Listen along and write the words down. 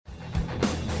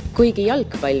Kuigi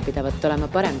jalgpall pidavat olema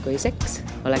parem kui seks,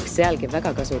 oleks sealgi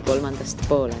väga kasu kolmandast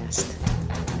poolajast.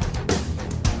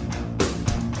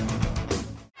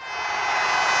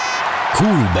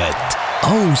 Kuulbet,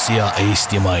 aus ja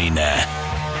eestimaine.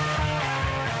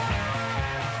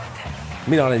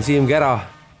 Mina olen Siim Kera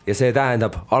ja see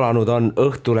tähendab, alanud on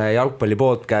Õhtulehe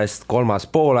jalgpallipodcast 3.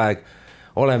 poolaeg.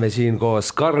 Oleme siin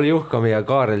koos Karl Juhkami ja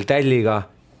Kaarel Tälliga.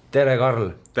 Tere, Karl!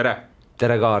 Tere!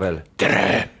 Tere, Kaarel!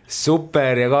 Tere!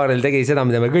 Super, ja Kaarel tegi seda,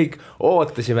 mida me kõik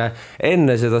ootasime.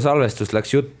 Enne seda salvestust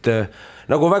läks jutt,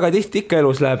 nagu väga tihti ikka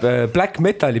elus läheb, black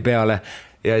metali peale.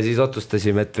 Ja siis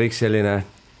otsustasime, et võiks selline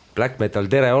black metal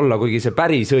tere olla, kuigi see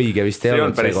päris õige vist ei olnud.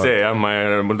 See on päris see, jah,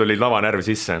 mul tuli lavanärv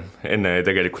sisse. Enne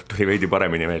tegelikult tuli veidi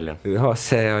paremini välja. Ja,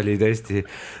 see oli tõesti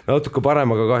natuke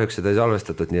parem, aga kahjuks seda ei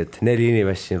salvestatud, nii et 4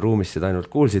 inimest siin ruumis seda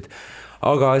ainult kuulsid.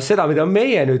 Aga seda, mida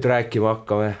meie nüüd rääkima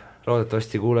hakkame,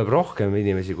 loodetavasti kuuleb rohkem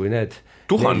inimesi kui need.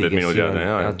 Tuhanded minu teada,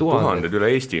 ja tuhanded üle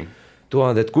Eesti.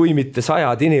 Tuhanded, kui mitte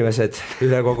 100 inimesed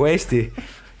üle kogu Eesti.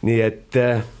 Nii et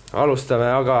alustame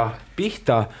aga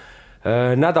pihta.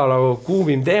 Nädala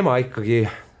kuumim teema ikkagi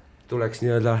tuleks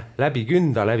nii-öelda läbi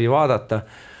künda, läbi vaadata.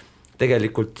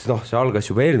 Tegelikult see algas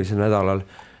juba eelmisel nädalal,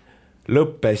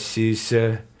 lõppes siis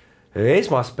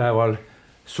esmaspäeval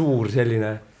suur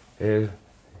selline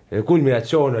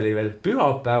kulminatsioon oli veel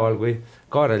pühapäeval, kui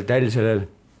Kaarel Täll sellel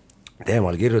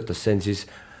teemal kirjutas. See on siis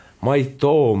Mait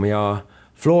Toom ja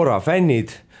Flora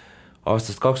fännid.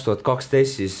 Aastast 2012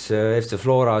 siis FC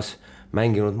Floras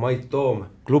mänginud Mait Toom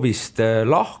klubist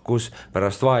lahkus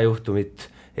pärast vahejuhtumit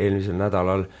eelmisel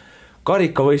nädalal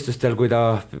karikavõistlustel, kui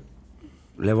ta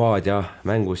Levadia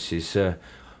mängus siis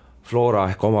Flora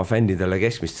ehk oma fännidele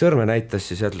keskmist sõrme näitas,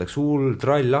 siis sealt läks hull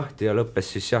trall lahti ja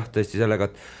lõppes siis tõesti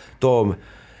sellega, et Toom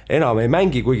enam ei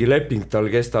mängi, kuigi leping tal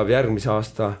kestab järgmise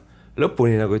aasta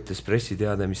lõpuni, nagu ütles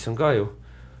pressiteade, mis on ka ju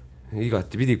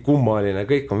igati pidi kummaline,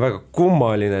 kõik on väga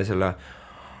kummaline selle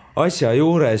asja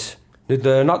juures. Nüüd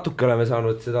natuke oleme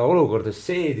saanud seda olukorda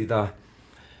seedida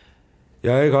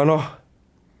ja ega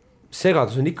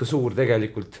segadus on ikka suur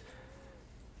tegelikult.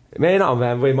 Me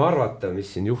enam-vähem võime arvata,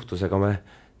 mis siin juhtus, aga me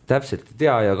täpselt ei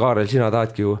tea ja Kaarel, sina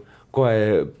tahadki ju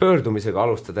kohe pöördumisega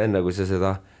alustada enne, kui sa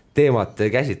seda teemat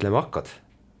käsitlema hakkad.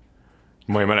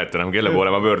 Ma ei mäleta enam, kelle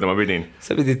poole ma pöörduma pidin.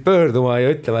 Sa pidid pöörduma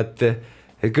ja ütlema,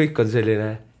 et kõik on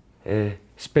selline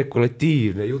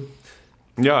spekulatiivne jutt.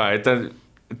 Jaa, et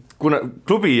kuna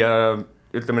klubi ja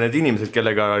ütleme need inimesed,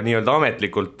 kellega nii-öelda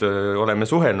ametlikult oleme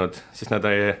suhelnud, siis nad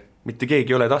mitte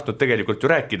keegi ei ole tahtnud tegelikult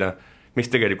ju rääkida,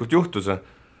 mis tegelikult juhtus,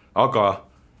 aga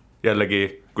jällegi,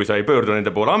 kui sa ei pöördu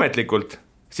nende poole ametlikult,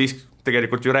 siis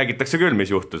tegelikult ju räägitakse küll, mis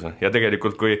juhtus. Ja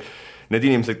tegelikult, kui need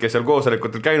inimesed, kes seal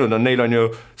koosolekutel käinud on, neil on ju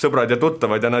sõbrad ja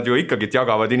tuttavad ja nad ju ikkagi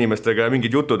jagavad inimestega ja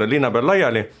mingid jutud on linna peal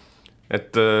laiali,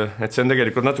 et see on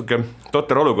tegelikult natuke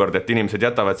totter olukord, et inimesed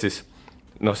jätavad siis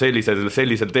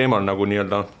sellisel teemal nagu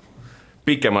nii-öelda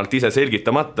pikemalt ise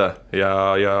selgitamata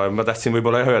ja ma tahtsin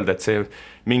võib-olla öelda, et see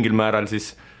mingil määral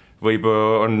siis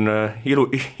on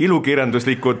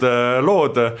ilukirjanduslikud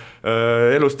lood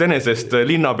elust enesest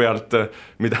linna pealt,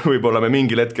 mida võib-olla me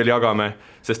mingil hetkel jagame,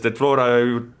 sest et Flora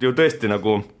ju tõesti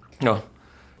nagu,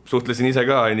 suhtlesin ise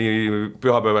ka nii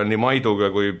pühapäeval nii Maiduga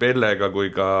kui Pellega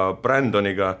kui ka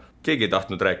Brandoniga, keegi ei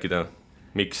tahtnud rääkida,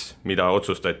 miks, mida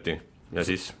otsustati. Ja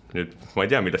siis nüüd ma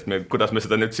ei tea, kuidas me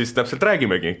seda nüüd siis täpselt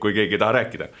räägimegi, kui keegi ei taha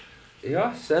rääkida.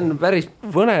 Jah, see on päris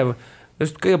põnev.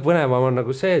 Just kõige põnevam on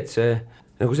nagu see, et see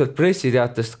nagu sealt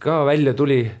pressiteatest ka välja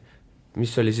tuli,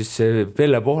 mis oli siis see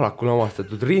Pelle Pohlakule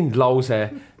omastatud rindlause,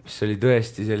 mis oli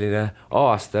tõesti selline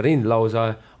aasta rindlause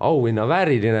auhinna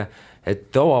vääriline,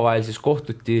 et omavahel siis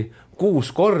kohtuti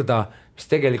 6 korda,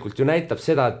 mis tegelikult ju näitab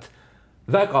seda, et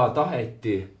väga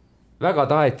taheti,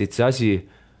 et see asi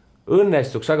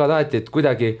õnnestuks, väga taheti, et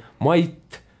kuidagi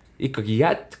Mait ikkagi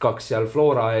jätkaks seal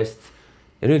Flora eest.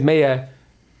 Ja nüüd meie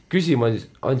küsimus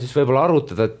on siis võib-olla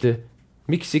arutada, et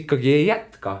miks ikkagi ei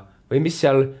jätka või mis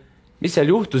seal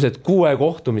juhtus, et 6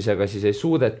 kohtumisega siis ei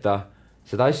suudeta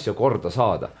seda asja korda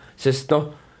saada. Sest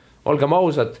olgem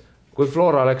ausad, kui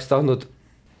Flora oleks tahtnud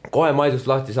kohe Maidust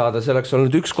lahti saada, see oleks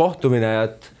olnud 1 kohtumine ja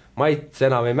et Mait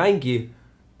enam ei mängi,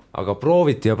 aga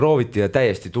prooviti ja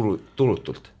täiesti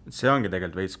tulutult. See ongi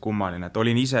tegelikult veits kummaline, et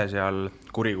olin ise seal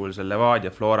kurikuulsel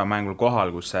Levadia Flora mängul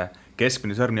kohal, kus see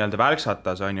keskmine sõrm nii-öelda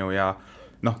välksatas on ju ja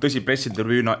tõsi,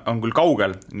 pressitribüün on küll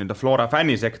kaugel Flora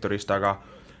fännisektorist, aga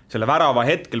selle värava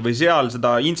hetkel või seal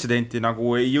seda intsidenti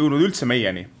nagu ei jõudnud üldse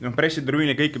meieni.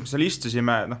 Pressitribüüni kõik, mis seal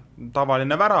istusime,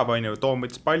 tavaline värav on ju, Toom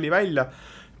võttis palli välja,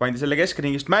 pandi selle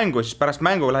keskringist mängu, siis pärast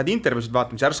mänguga lähed intervjuusid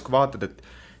vaatama, siis järsku vaatad,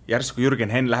 et järsku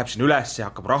Jürgen Henn läheb siin üles ja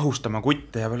hakkab rahustama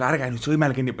kutte ja veel ärge nüüd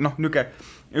sõimelge nii, noh,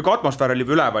 niisugune atmosfäär oli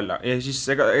juba üleval ja siis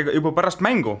ega juba pärast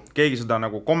mängu keegi seda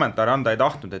nagu kommentaari anda ei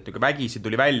tahtnud, et niisugune vägisi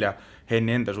tuli välja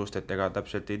Henni enda suust, et ega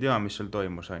täpselt ei tea, mis seal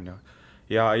toimus, on ju.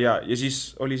 Ja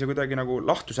siis oli see kuidagi nagu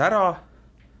lahtus ära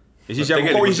ja siis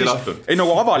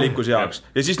nagu avalikkuse jaoks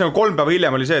ja siis nagu 3 päeva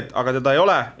hiljem oli see, et aga teda ei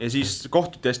ole ja siis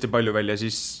kohtuti hästi palju veel ja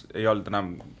siis ei olnud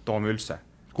enam Toomi üldse.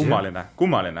 Kummaline.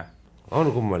 On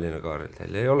kummaline, Kaarel,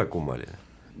 teil ei ole kummaline.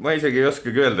 Ma isegi ei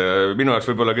oskagi öelda, minu jaoks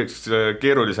võib-olla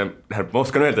keerulisem, ma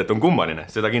oskan öelda, et on kummaline,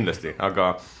 seda kindlasti,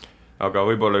 aga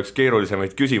võib-olla üks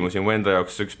keerulisemaid küsimusi mu enda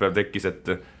jaoks üks päev tekkis,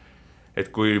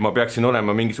 et kui ma peaksin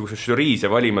olema mingisuguses žüriis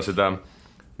ja valima seda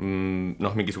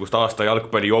mingisugust aasta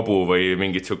jalgpallijobu või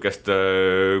mingit sukest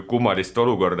kummalist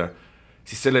olukorda,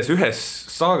 siis selles ühes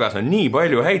saagas on nii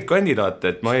palju häid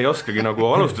kandidaate, et ma ei oskagi nagu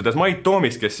alustades Mait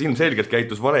Toomist, kes ilmselgelt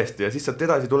käitus valesti ja siis sealt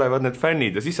edasi tulevad need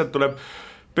fännid ja siis sealt tuleb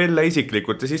Pelle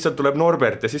isiklikult ja siis sealt tuleb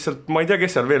Norbert ja siis sealt, ma ei tea,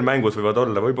 kes seal veel mängus võivad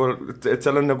olla, võib-olla, et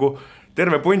seal on nagu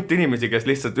terve punt inimesi, kes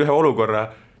lihtsalt ühe olukorra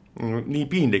nii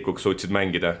piinlikuks suutsid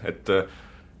mängida,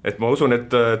 et ma usun,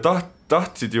 et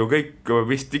tahtsid ju kõik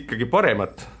vist ikkagi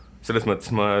paremat. Selles mõttes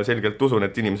ma selgelt usun,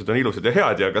 et inimesed on ilusad ja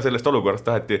head ja ka sellest olukorrast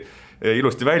taheti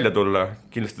ilusti välja tulla,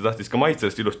 kindlasti tahtis ka Mait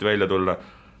sellest ilusti välja tulla,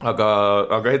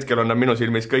 aga hetkel on minu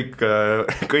silmis kõik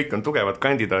on tugevad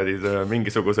kandidaadid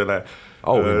mingisugusele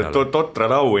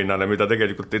totrale auhinnale, mida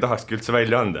tegelikult ei tahakski üldse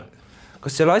välja anda.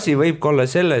 Kas selle asi võib ka olla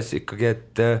selles ikkagi,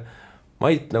 et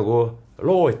Mait nagu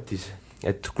lootis,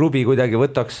 et klubi kuidagi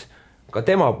võtaks ka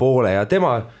tema poole ja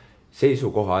tema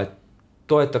seisukoha, et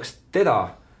toetaks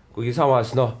teda, kuigi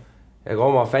samas ega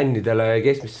oma fännidele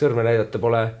keskmist sõrme näidata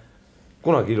pole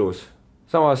kunagi ilus.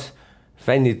 Samas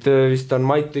fännid vist on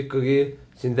Mait ikkagi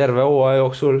siin terve hooaja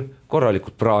jooksul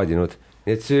korralikult praadinud.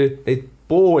 Nii et neid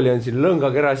pooli on siin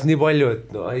lõngakeras nii palju,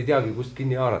 et ei teagi kust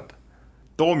kinni haarata.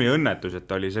 Toomi õnnetus, et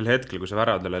ta oli sel hetkel, kui see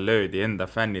väravale löödi enda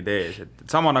fännide ees. Et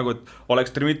sama nagu, et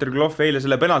oleks Dmitri Glov eile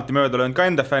selle penalti mööda löönud ka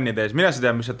enda fännide ees, mina see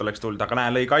teab, mis et oleks tulnud, aga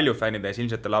lõi Kalju fännide ees,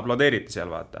 ilmselt talle aplodeeriti seal,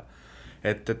 vaata.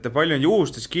 Et palju on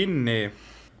juhustes kinni,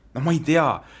 ma ei tea,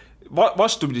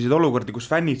 vastupidiseid olukordi, kus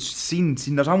fännid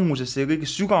sinna sammusesse ja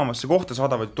kõigest sügavasse kohta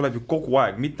saadavad, tuleb ju kogu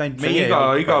aeg, mitte ainult meie. See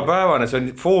on iga päevane, see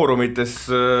on foorumites,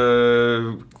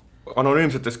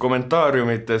 anonüümsetes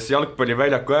kommentaariumites,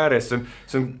 jalgpalliväljaku ääres,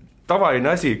 see on tavaline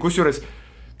asi, kusjuures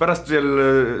pärast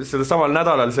veel seda samal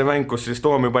nädalal see mäng, kus siis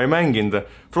Toom juba ei mänginud,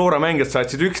 Flora mängijad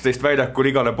saatsid 11 väljakul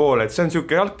igale poole, et see on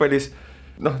siuke jalgpallis,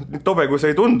 tobe kui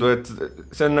see ei tundu, et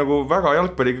see on nagu väga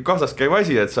jalgpalliga kaasas käiv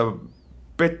asi, et sa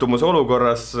pettumuse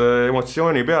olukorras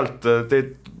emotsiooni pealt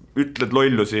ütled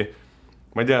lollusi,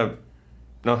 ma ei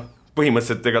tea,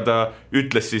 põhimõtteliselt ega ta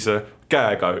ütles siis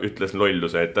käega ütles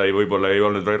lolluse, et ta võib-olla ei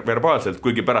olnud verbaalselt,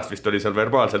 kuigi pärast vist oli seal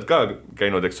verbaalselt ka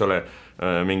käinud, eks ole,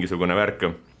 mingisugune värk,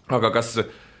 aga kas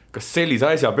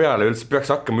sellise asja peale üldse peaks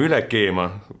hakkama üle keema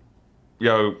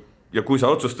ja kui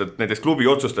sa otsustad, näiteks klubi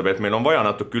otsustab, et meil on vaja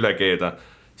natuke üle keeda,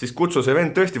 siis kutsu see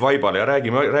vend tõesti vaibale ja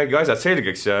räägi asjad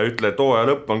selgeks ja ütle, et hooaja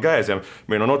lõpp on käes ja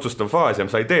meil on otsustav faas ja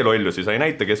sa ei tee lollusi, sa ei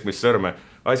näita keskmist sõrme.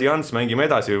 Asi Ants, mängime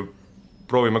edasi,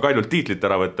 proovime Kaljult tiitlit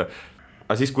ära võtta.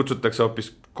 Aga siis kutsutakse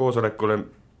hoopis koosolekule,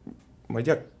 ma ei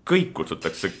tea, kõik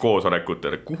kutsutakse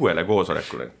koosolekutele, kuuele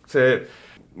koosolekule. See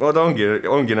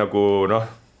ongi nagu,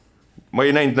 ma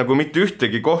ei näinud nagu mitte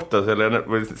ühtegi kohta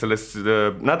selles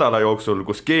nädala jooksul,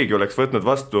 kus keegi oleks võtnud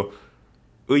vastu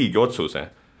õige otsuse.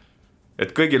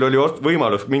 Et kõigil oli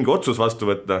võimalus mingi otsus vastu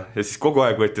võtta ja siis kogu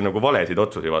aeg võeti nagu valesid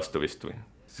otsusi vastu vist või.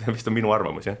 See vist on minu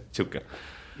arvamus, jah, siuke.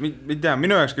 Ei tea,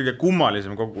 minu jaoks kõige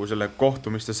kummalisem kogu selle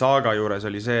kohtumiste saaga juures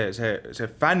oli see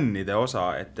fännide osa,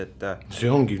 et see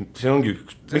ongi,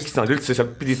 miks nad üldse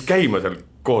seal pidid käima seal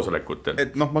koosolekutel?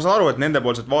 Et ma saan aru, et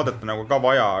nendepoolset vaadata nagu ka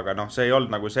vaja, aga see ei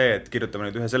olnud nagu see, et kirjutame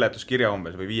nüüd ühe seletuskirja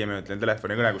umbes või 5-minutiline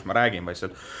telefonikõne, kus ma räägin, vaid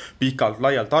seal pikalt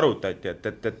laialt arutati, et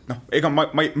ega ma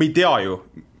ei tea ju,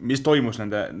 mis toimus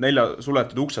nende 4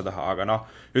 suletud ukse taha, aga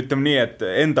ütleme nii, et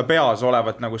enda peas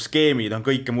olevat nagu skeemid on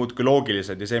kõike muud kui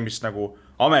loogilised ja see, mis nagu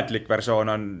ametlik versioon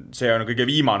on, see on kõige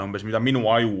viimane umbes, mida minu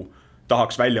aju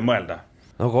tahaks välja mõelda.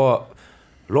 Nagu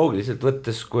loogiliselt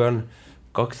võttes, kui on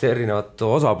 2 erinevat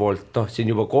osapoolt,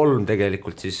 siin juba 3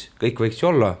 tegelikult, siis kõik võiks ju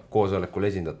olla koosolekul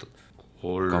esindatud.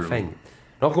 Ka fännid.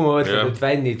 Kui ma mõtlen nüüd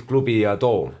fännid, klubi ja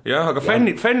Toom. Jah, aga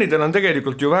fännidel on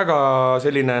tegelikult ju väga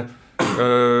selline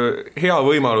hea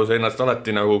võimalus ennast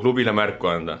alati nagu klubile märku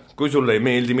anda. Kui sulle ei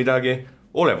meeldi midagi,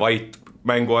 ole vait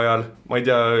mängu ajal, ma ei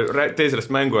tea, tee sellest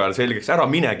mängu ajal selgeks, ära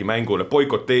minegi mängule,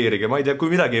 boikoteerige, ma ei tea,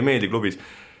 kui midagi ei meeldi klubis.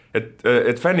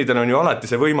 Et fännidel on ju alati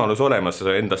see võimalus olemas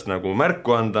endast nagu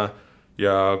märku anda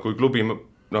ja kui klubi,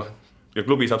 ja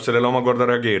klubi saab sellele omakorda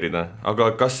reageerida,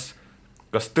 aga kas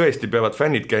kas tõesti peavad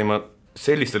fännid käima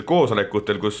sellistel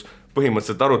koosolekutel, kus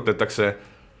põhimõtteliselt arutletakse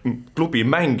klubi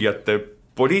mängijate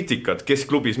poliitikat, kes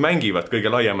klubis mängivad kõige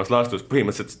laiemas laastus,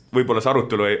 põhimõtteliselt võib-olla see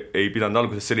arutelu ei pidanud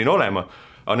alguses selline olema,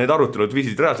 aga need arutelud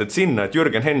viisid reaalselt sinna, et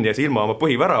Jürgen Henn jäi ilma oma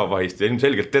põhiväravahist ja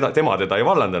ilmselgelt tema ei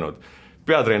vallandanud.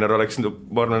 Peatreener oleks,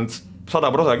 ma arvan,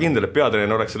 100% kindel, et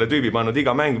peatreener oleks selle tüübi pannud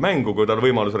iga mängu, kui tal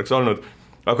võimalus oleks olnud,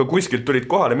 aga kuskilt tulid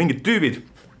kohale mingid tüübid,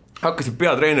 hakkasid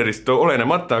peatreenerist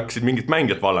olenemata, hakkasid mingit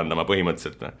mängijat vallandama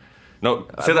põhimõtteliselt. No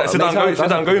seda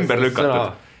on ka ümber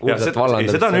lükatud. Ja,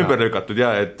 seda on ümber lükatud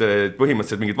ja et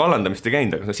põhimõtteliselt mingit vallandamist ei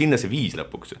käinud, aga sinna see viis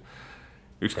lõpuks.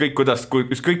 Ükskõik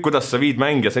kuidas sa viid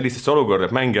mängija sellisesse olukorda,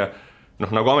 et mängija,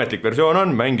 nagu ametlik versioon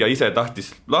on, mängija ise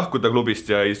tahtis lahkuda klubist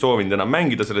ja ei soovinud enam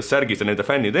mängida selles särgis ja nende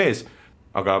fännide ees,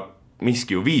 aga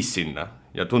miski ju viis sinna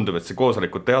ja tundub, et see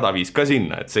koosolekute jada viis ka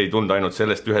sinna, et see ei tundu ainult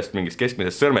sellest ühest mingist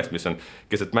keskmisest sõrmest, mis on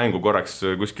keset mängu korraks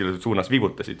kuskil suunas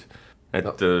viigutasid.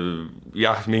 Et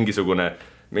jah, mingi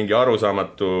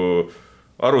arusaamatu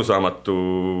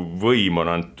võim on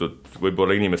antud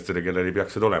võib-olla inimestele, kellel ei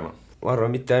peaks seda olema. Ma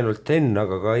arvan, mitte ainult Henn,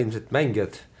 aga ka ilmselt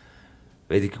mängijad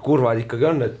veidike kurvad ikkagi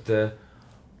on, et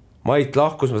Mait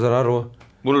lahkus, ma saan aru.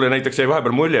 Mulle näiteks jäi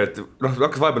vahepeal mulje, et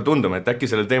hakkas vahepeal tunduma, et äkki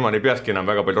sellel teemal ei peakski enam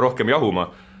väga palju rohkem jahuma,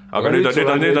 aga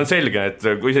nüüd on selge, et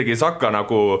kui isegi Saka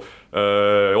nagu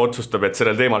otsustab, et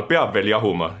sellel teemal peab veel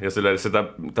jahuma ja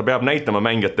ta peab näitama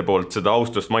mängijate poolt seda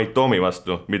austust Mait Toomi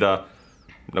vastu, mida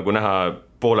nagu näha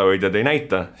poolehoidjad ei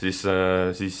näita, siis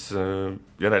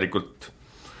järelikult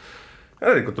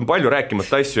on palju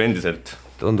rääkimata asju endiselt.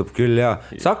 Tundub küll, ja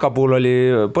Saka puhul oli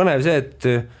põnev see, et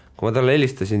kui ma talle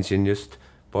helistasin siin just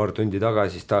paar tundi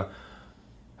tagasi, siis ta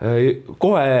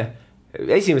kohe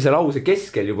esimese lause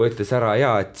keskel juba ütles ära,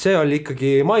 et see oli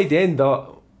ikkagi Maidu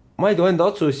enda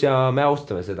otsus ja me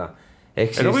austame seda.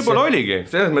 Võib-olla oligi,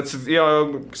 selles mõttes, ja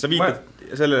kas sa viitad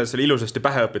sellele, see oli ilusasti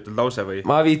pähe õpitud lause või?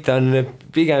 Ma viitan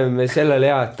pigem sellele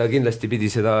et ta kindlasti pidi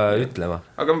seda ütlema.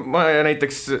 Aga ma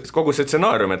näiteks kogu see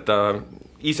stsenaarium, et ta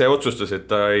ise otsustas, et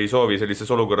ta ei soovi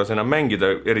sellises olukorras enam mängida,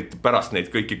 eriti pärast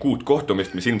neid kõiki kuud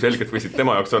kohtumist, mis ilmselgelt võisid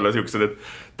tema jaoks olla siuksed, et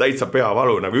täitsa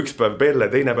peavalu, nagu üks päev Pelle,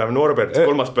 teine päev Norbert,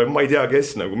 kolmas päev ma ei tea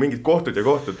kes, nagu mingid kohtud ja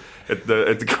kohtud,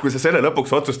 et kui sa selle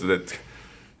lõpuks otsustad,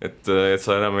 et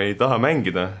sa enam ei taha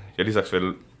mängida ja lisaks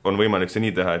veel on võimalik see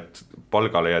nii teha, et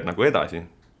palgale jääd nagu edasi,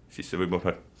 siis see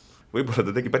võib-olla ta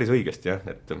tegi päris õigesti, jah,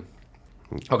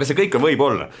 aga see kõik on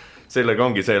võib-olla. Sellega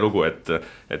ongi see lugu, et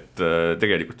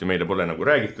tegelikult ju meile pole nagu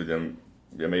räägitud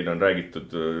ja meile on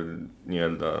räägitud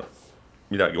nii-öelda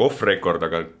midagi off-record,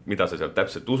 aga mida sa sealt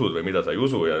täpselt usud või mida sa ei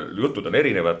usu ja jutud on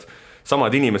erinevad.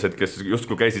 Samad inimesed, kes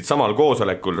justkui käisid samal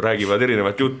koosolekul, räägivad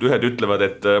erinevat juttu, ühed ütlevad,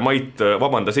 et Mait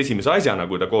vabandas esimese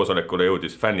asjana, kui ta koosolekule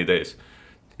jõudis fännide ees.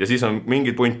 Ja siis on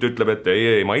mingi punt ütleb, et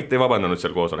ei, Mait ei vabandanud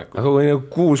seal koosolekul. Aga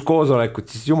kui 6 koosolekut,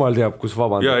 siis jumal teab, kus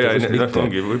vabandad. Ja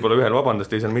ongi, võib-olla ühel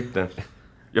vabandas, teisel mitte.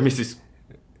 Ja mis siis,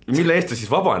 mille eest sa siis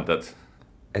vabandad?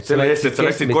 Selle eest, et sa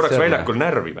läksid korraks väljakul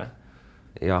närvi või?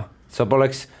 Jah, sa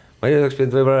poleks, ma ei oleks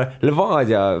pidanud võib-olla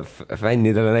Levadia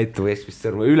fännidele näitama keskmist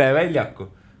sõrma üle väljaku.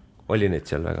 Oli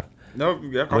neid seal väga. No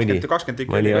ja 20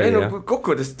 ikka.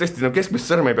 Kokkuvõttes tõesti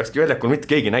keskmist sõrma ei peakski väljakul mitte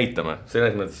keegi näitama.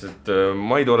 Selles mõttes, et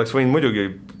Maidu oleks võinud muidugi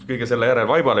kõige selle järel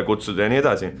vaibale kutsuda ja nii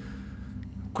edasi.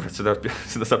 Kurat,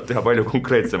 seda saab teha palju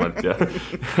konkreetsemalt ja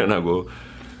nagu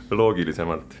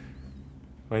loogilisemalt.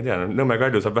 Ma ei tea, Nõmme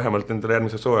Kalju saab vähemalt endale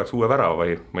järgmiseks soojaks uue värava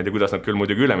või ma ei tea, kuidas nad küll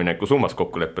muidugi ülemineku summas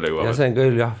kokkuleppele jõuavad. Ja see on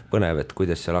küll jah põnev, et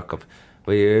kuidas seal hakkab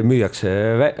või müüakse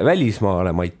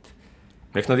välismaale Mait.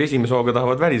 Eks nad esimese hooga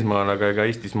tahavad välismaale, aga ega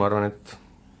Eestis ma arvan, et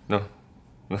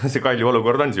see Kalju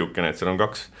olukord on siukene, et seal on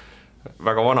 2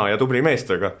 väga vana ja tubli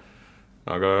meest, aga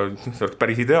see oleks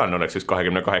päris ideaalne, oleks just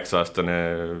 28-aastane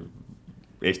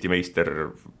Eesti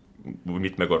meister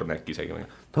mitmekordne äkki isegi või.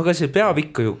 No aga see peab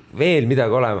ikka ju veel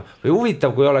midagi olema või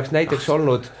huvitav, kui oleks näiteks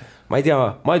olnud, ma ei tea,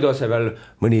 Maidu asemel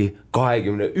mõni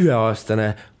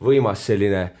 21-aastane võimas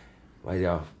selline, ma ei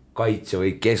tea, kaitsja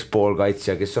või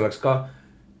keskpoolkaitsja, kes oleks ka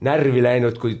närvi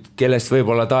läinud, kui kellest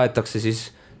võib-olla tahetakse siis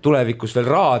tulevikus veel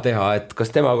raha teha, et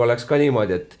kas temaga oleks ka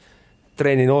niimoodi, et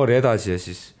treeni noori edasi ja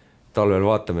siis talvel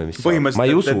vaatame, mis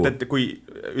põhimõtteliselt, et kui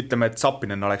ütleme, et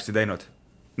Sapinen oleksid teinud,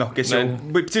 kes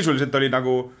sisuliselt oli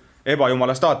nagu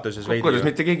ebajumala staatuses veidi. Kuidas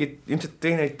mitte keegi ilmselt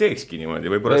teine ei teekski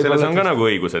niimoodi, võib-olla selles on ka nagu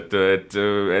õigus, et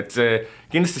see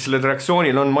kindlasti sellel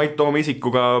reaktsioonil on Mait Toomi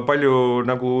isikuga palju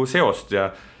nagu seost ja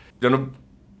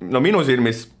minu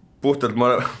silmis puhtalt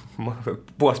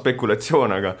puha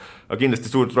spekulatsioon, aga kindlasti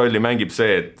suurt rolli mängib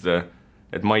see,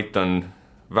 et Mait on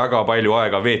väga palju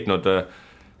aega veetnud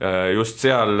just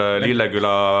seal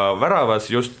Lilleküla väravas,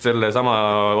 just selle sama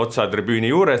otsa tribüüni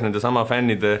juures, nende sama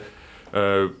fännide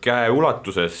käe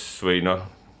ulatuses või noh,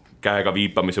 käega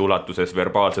viipamise ulatuses,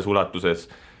 verbaalses ulatuses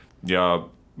ja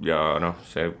noh,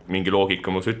 see mingi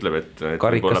loogika mus ütleb, et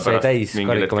karikas sai täis,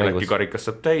 karikas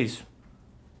saab täis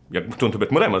ja tundub,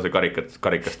 et mõlemal see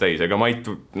karikas täis, ega Mait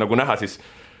nagu näha, siis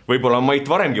võib-olla on Mait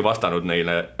varemgi vastanud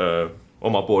neile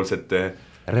omapoolsete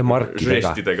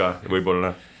žestidega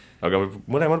võib-olla, aga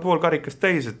mõlemal pool karikas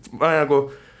täis, et ma nagu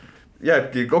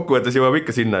jääbki kokkuvõttes jõuab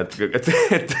ikka sinna,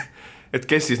 et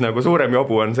kes siis nagu suurem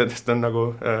jobu on, sellest on nagu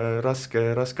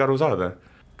raske aru saada.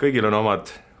 Kõigil on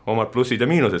omad plussid ja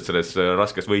miinused selles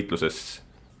raskes võitluses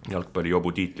jalgpalli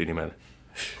jobu tiitli nimel.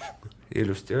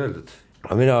 Ilusti öeldud.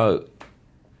 Aga mina,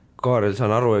 Kaarel,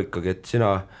 saan aru ikkagi, et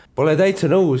sina pole täitsa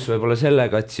nõus võib-olla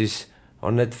sellega, et siis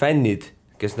on need fännid,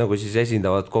 kes nagu siis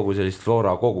esindavad kogu sellist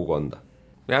Flora kogukonda.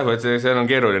 Jah, see on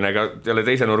keeruline, ega jälle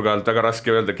teise nurga alt väga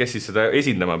raske öelda, kes siis seda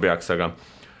esindama peaks, aga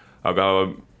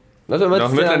no sa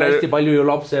mõtlesid, et on hästi palju ju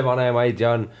lapsevanemaid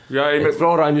ja et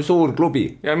Flora on ju suur klubi.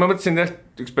 Ja ma mõtlesin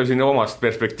üks päev siin omast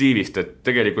perspektiivist, et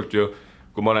tegelikult ju,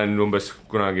 kui ma olen umbes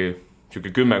kunagi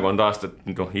 10 aastat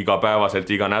igapäevaselt,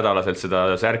 iganädalaselt seda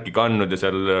särki kandnud ja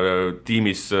seal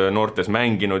tiimis noortes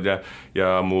mänginud ja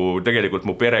tegelikult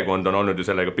mu perekond on olnud ju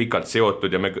sellega pikalt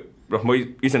seotud ja ma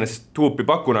iseenesest tuupi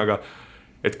pakun, aga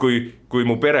et kui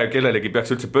mu pere kellelegi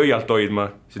peaks üldse pöialt hoidma,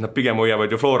 siis nad pigem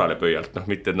hoiavad ju Florale pöialt,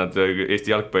 mitte et nad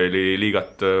Eesti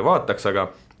jalgpalliliigat vaataks,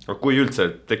 aga kui üldse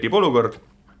tekib olukord,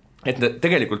 et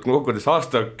tegelikult kokkuvõttes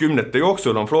aastakümnete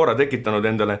jooksul on Flora tekitanud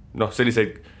endale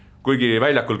selliseid, kuigi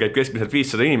väljakul käib keskmiselt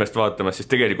 500 inimest vaatamas, siis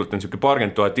tegelikult on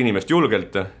 20 000 inimest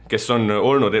julgelt, kes on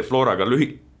olnud Floraga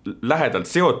lähedalt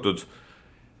seotud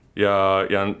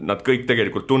ja nad kõik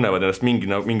tegelikult tunnevad ennast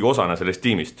mingi osana sellest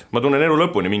tiimist. Ma tunnen elu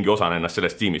lõpuni mingi osana ennast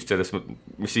sellest tiimist,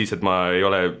 mis siis, et ma ei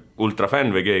ole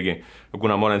ultrafänn või keegi,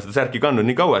 kuna ma olen seda särki kandnud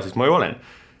nii kaua, siis ma ju olen.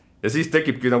 Ja siis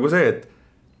tekibki nagu see,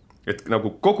 et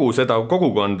nagu kogu seda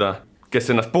kogukonda,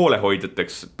 kes ennast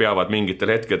poolehoidjateks peavad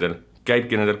mingitel hetkedel,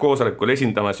 käibki nendel koosolekul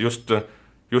esindamas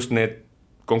just need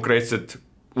konkreetsed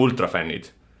ultrafännid,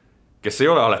 kes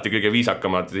ei ole alati kõige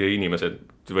viisakamad inimesed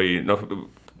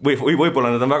või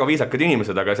võib-olla nad on väga viisakad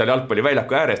inimesed, aga seal jalgpalli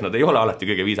väljaku ääres nad ei ole alati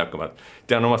kõige viisakamad.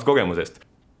 Tean omast kogemusest.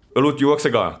 Õlut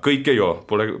juuakse ka, kõik ei joo,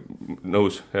 pole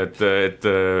nõus, et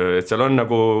seal on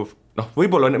nagu,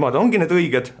 võib-olla nemad ongi need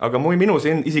õiged, aga minu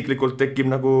isiklikult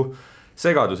tekib nagu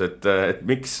segadus, et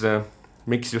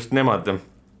miks just nemad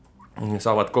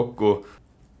saavad kokku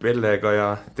Vellega ja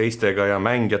teistega ja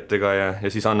mängijatega ja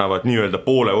siis annavad nii-öelda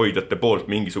poolehoidjate poolt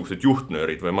mingisugused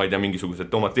juhtnöörid või ma ei tea,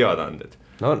 mingisugused oma teadaanded.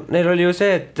 No neil oli ju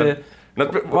see, et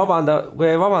kui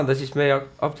ei vabanda, siis me ei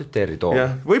aktsepteeri too.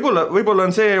 Võib-olla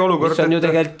on see olukord, mis on ju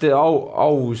tegelikult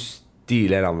aus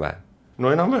stiil enam-vähem.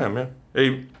 No enam-vähem, jah.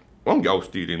 Ei, ongi aus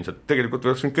stiil ilmselt. Tegelikult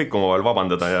võiks kõik omavahel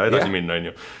vabandada ja edasi minna,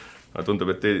 on ju.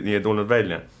 Tundub, et nii ei tulnud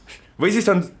välja. Või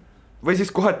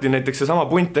siis kohati näiteks see sama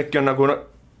punt äkki on nagu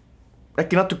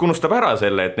äkki natuke unustab ära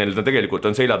selle, et neil tegelikult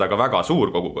on selja taga väga suur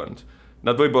kogukond.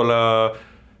 Nad võib-olla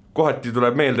kohati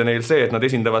tuleb meelde neil see, et nad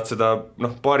esindavad seda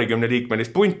 20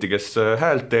 liikmelist punti, kes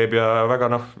häält teeb ja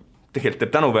väga tegelikult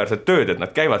teeb tänuväärset tööd, et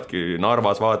nad käivadki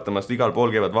Narvas vaatamas, igal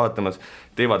pool käivad vaatamas,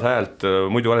 teevad häält,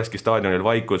 muidu olekski staadionil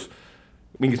vaikus,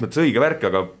 mingis mõttes õige värk,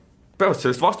 aga peavad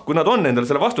sellest kui nad on endale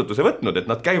selle vastutuse võtnud,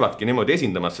 et nad käivadki niimoodi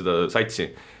esindamas seda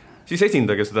satsi, siis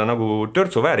esindage seda nagu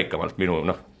törtsu väärikamalt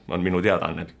on minu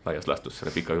teadaanne laias lastus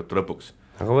selle pika jutu lõpuks.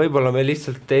 Aga võib-olla me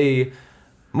lihtsalt ei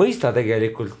mõista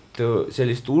tegelikult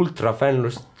sellist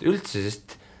ultrafännlust üldse,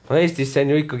 sest Eestis see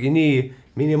on ju ikkagi nii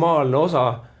minimaalne osa,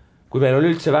 kui meil on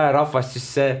üldse vähe rahvast, siis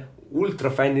see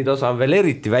ultrafännide osa on veel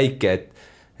eriti väike,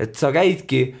 et sa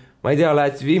käidki, ma ei tea,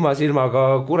 lähed viimase ilmaga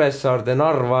Kuressaarde,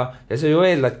 Narva ja sa ju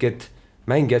eeldadki, et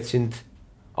mängijad sind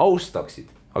austaksid.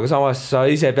 Aga samas sa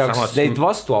ise peaks neid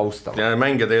vastu austama. Ja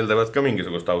mängijad eeldavad ka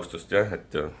mingisugust austust, jah,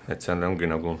 et seal ongi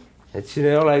nagu... Et siin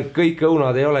ei ole, kõik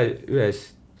õunad ei ole ühes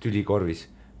tülikorvis,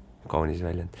 kaunis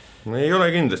väljend. Ei ole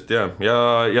kindlasti, jah.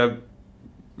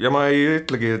 Ja ma ei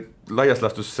ütlegi laias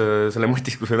lastus selle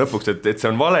mõtiskuse lõpuks, et see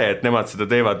on vale, et nemad seda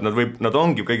teevad, nad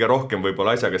ongi kõige rohkem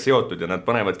võib-olla asjaga seotud ja nad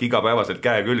panevadki igapäevaselt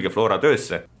käe külge Flora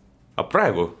töösse. Aga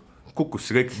praegu kukkus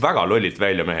see kõik väga lollilt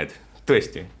välja, mehed.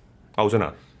 Tõesti,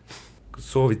 ausõna. Kas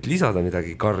soovid lisada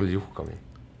midagi Karl Juhkami?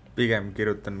 Pigem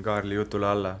kirjutan Kaarli jutule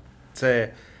alla.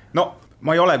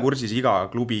 Ma ei ole kursis iga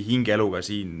klubi hingeeluga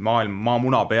siin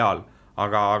maamuna peal,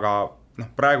 aga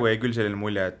praegu jäi küll selline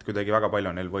mulje, et kuidagi väga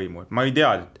palju on neil võimu. Ma ei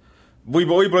tea, et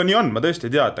võib-olla nii on, ma tõesti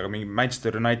ei tea, et aga mingi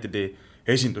Manchester Unitedi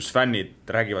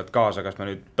esindusfännid räägivad kaasa, kas me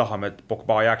nüüd tahame, et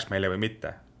Pogba jääks meile või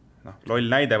mitte.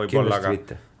 Loll näide võib-olla,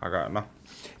 aga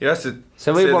jah,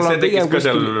 see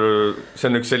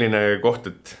on üks selline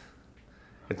koht,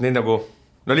 et neid nagu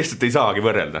no lihtsalt ei saagi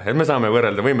võrrelda, et me saame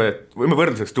võrrelda, võime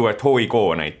võrdluseks tuua, et HOIGO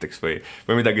näiteks või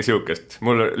midagi siukest.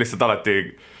 Mul lihtsalt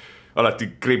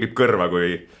alati kriibib kõrva,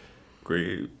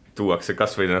 kui tuuakse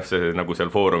kas või see nagu seal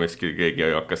foorumiski keegi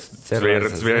hakkas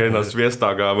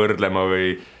Zvezdaga võrdlema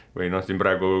või siin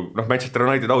praegu Manchester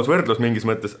United aus võrdlus mingis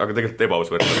mõttes, aga tegelikult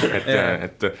ebaaus võrdlus,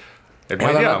 et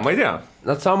ma ei tea.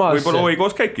 Võib-olla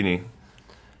HOIGO-s käibki nii.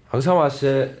 Aga samas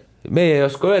meie ei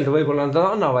oska öelda, võib-olla nad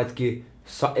annavadki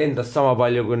endast sama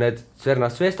palju kui need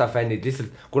Zvezda fännid,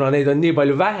 lihtsalt kuna neid on nii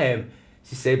palju vähem,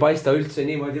 siis see ei paista üldse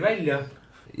niimoodi välja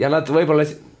ja nad võib-olla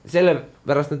selle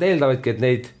pärast nad eeldavadki, et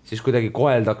neid siis kuidagi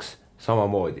koheldaks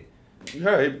samamoodi.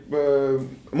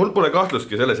 Mul pole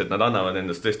kahtlustki selles, et nad annavad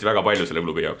endast tõesti väga palju selle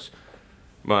klubi jaoks.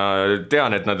 Ma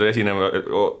tean, et nad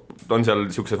on seal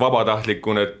niisugused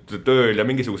vabatahtlikud tööl ja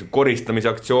mingisugused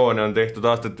koristamisaktsioone on tehtud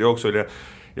aastate jooksul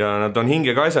ja nad on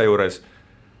hingega asja juures.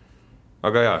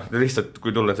 Aga lihtsalt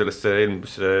kui tulla sellesse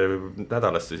eelmisse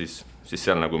nädalasse, siis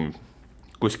seal nagu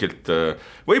kuskilt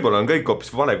võib-olla on kõik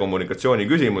hoopis vale kommunikatsiooni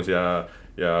küsimus ja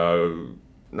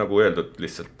nagu öeldud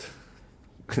lihtsalt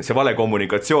see vale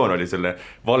kommunikatsioon oli selle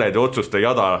valede otsuste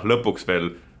jada lõpuks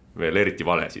veel eriti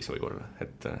vale siis võib-olla,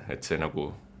 et see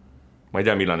nagu ma ei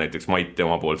tea, millal näiteks Mait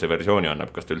omapoolse versiooni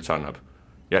annab, kas ta üldse annab,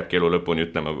 jääbki elu lõpuni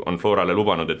ütlema, on Florale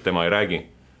lubanud, et tema ei räägi.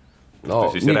 No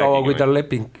nii kaua kui tal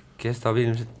leping kestab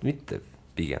ilmselt mitte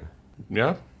pigem.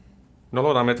 Jah, no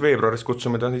loodame, et veebruaris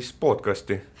kutsume ta siis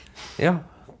podcasti. Jah,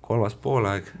 3.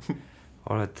 poolaeg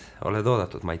oled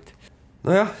oodatud, Mait.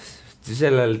 Nojah,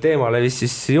 sellel teemale vist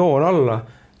siis joon alla,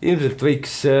 ilmselt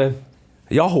võiks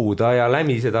jahuda ja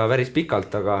lämiseda päris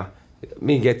pikalt, aga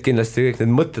mingi hetk kindlasti kõik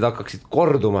need mõtted hakkaksid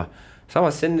korduma.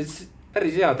 Samas see on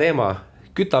päris hea teema,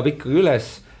 kütab ikkagi üles,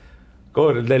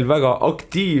 Kaarel teil väga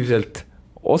aktiivselt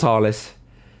osales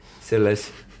selles,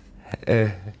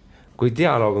 kui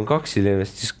dialoog on 2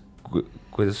 inimest, siis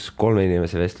kuidas 3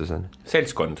 inimese vestlus on?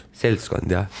 Seltskond,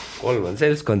 jah. 3 on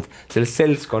seltskond, selles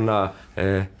seltskonna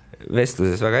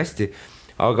vestluses väga hästi,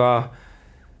 aga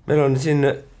meil on siin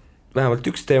vähemalt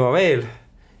üks teema veel,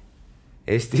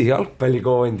 Eesti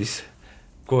jalgpallikoondis,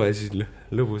 kohe siis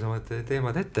lõbusamad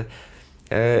teemad ette,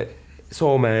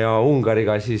 Soome ja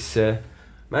Ungariga siis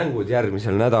mängud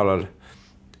järgmisel nädalal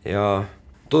ja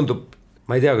tundub,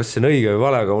 ma ei tea, kas see on õige või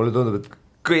vale, aga mulle tundub, et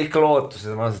kõik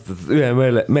lootused on asetud ühe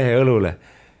mehe õlule.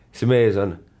 See mees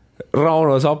on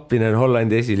Rauno Sappinen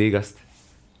Hollandi esiliigast.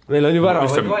 Meil on ju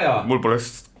väravaid vaja. Mul pole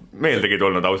meeldegi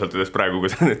tulnud ausalt üles praegu,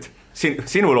 kui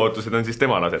sinu lootused on siis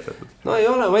temale asetatud. No ei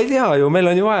ole, ma ei tea ju,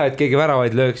 meil on ju vaja, et keegi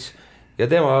väravaid lööks ja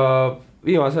tema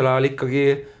viimasel ajal ikkagi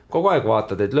kogu aeg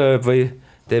vaatad, et lööb või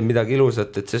teeb midagi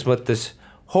ilusat, et ses mõttes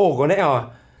hoog on hea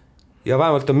ja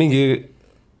vähemalt on mingi,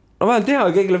 no vähemalt hea,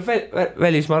 keegi lööb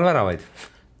välismaal väravaid.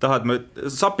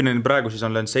 Sappinen praegu siis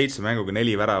on löönud 7 mänguga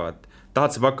 4 väravat.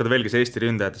 Tahad sa pakkuda veel, kes Eesti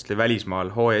ründajatest lõi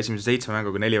välismaal hooaja esimese 7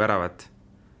 mänguga 4 väravat?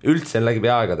 Üldse on läbi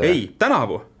aegade? Ei,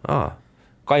 tänavu.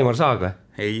 Kaimar Saag või?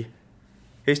 Ei.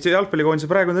 Eesti jalgpallikoondise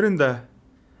praegune ründaja.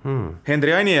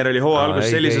 Henri Anier oli hooaja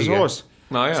alguses sellises hoos.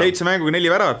 7 mänguga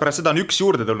 4 väravat, pärast seda on 1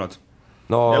 juurde tulnud.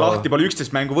 Ja Lahti pole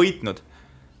 11 mängu võitnud.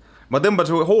 Ma tõmban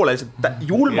su hoole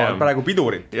julmalt praegu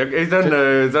pidurit. Ja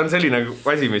ta on selline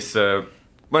asi, mis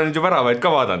ma olen ju väravaid ka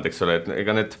vaadanud, eks ole, et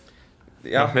ega need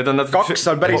need on 2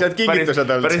 on päris head kingitused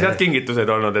olnud. Päris head kingitused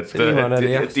olnud,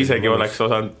 et isegi oleks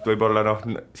osanud võib-olla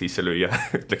sisse lüüa,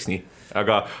 ütleks nii.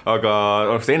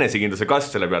 Aga see enesekindluse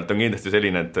kasv selle pealt on kindlasti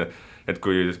selline, et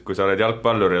kui sa oled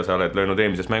jalgpallur ja sa oled löönud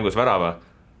eelmises mängus värava,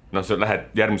 sa lähed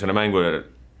järgmisele mängu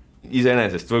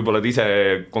iseenesest, võib-olla ise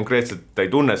konkreetselt ei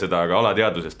tunne seda, aga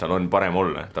alateadvusest tal on parem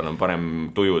olla, tal on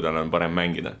parem tuju, tal on parem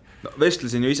mängida.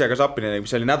 Vestlesin ju ise ka Sappinen,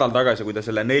 mis oli nädal tagasi, kui ta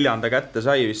selle 4. kätte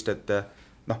sai vist, et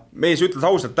mees ütles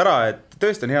ausalt ära, et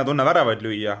tõesti on hea tunne väravaid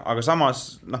lüüa, aga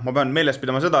samas ma pean meeles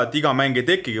pidama seda, et iga mäng ei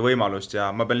tekigi võimalust ja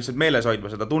ma pean lihtsalt meeles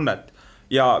hoidma seda tunnet.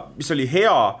 Ja mis oli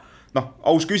hea,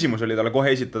 aus küsimus oli talle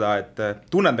kohe esitada, et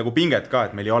tunned nagu pinget ka,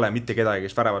 et meil ei ole mitte kedagi,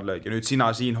 kes väravad lööd ja nüüd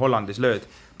sina siin Hollandis lööd.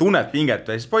 Tunned pinget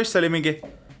ja siis poiss oli mingi,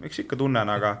 miks ikka tunnen,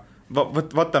 aga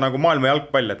võtta nagu maailma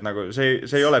jalgpall, et nagu see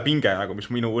ei ole pinge, nagu, mis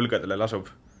minu õlgadele lasub.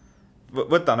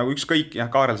 Võta nagu ükskõik,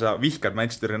 Kaarel, sa vihkad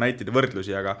Manchester Unitedi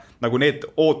võrdlusi, aga nagu need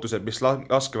ootused, mis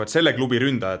laskevad selle klubi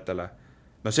ründajatele,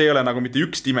 see ei ole nagu mitte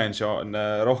 1 dimensioon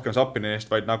rohkem Sappinenist,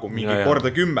 vaid nagu mingi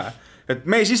korda 10. Et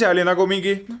mees ise oli nagu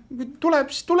mingi,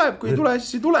 tuleb, siis tuleb, kui ei tule,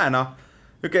 siis ei tule,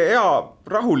 hea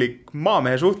rahulik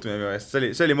maamehe suhtumine,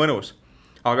 see oli mõnus.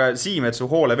 Aga Siim, et su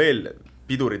hoole veel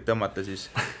pidurit tõmmata siis.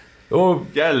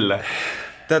 Jälle.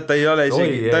 Tead, ta ei ole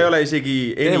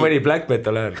isegi Tee mõni black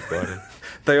metal äärd, Kaarel.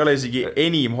 Ta ei ole isegi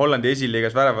enim Hollandi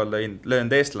esiliigas väravad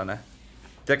löönud eestlane.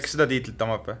 Tead, kas seda tiitlit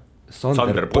omab?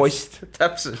 Sander Post.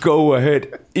 Täpselt. Go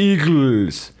ahead,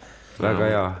 Eagles. Väga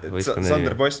hea.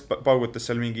 Sander Post paugutas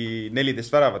seal mingi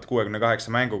 14 väravat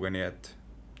 68 mänguga, nii et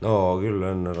no küll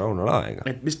on Rauno Laega.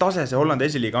 Et mis tase see Hollandi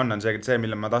esiliiga on see,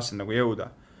 mille ma tahtsin nagu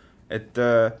jõuda. Et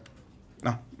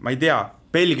noh, ma ei tea,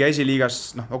 Belgia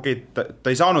esiliigas, noh okei, ta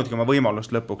ei saanudki oma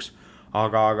võimalust lõpuks,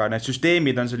 aga need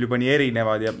süsteemid on seal juba nii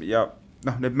erinevad ja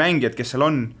noh, need mängijad, kes seal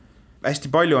on, hästi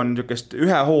palju on niisugust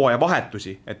ühe hooaja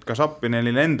vahetusi, et ka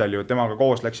Sapinelil endal ju, temaga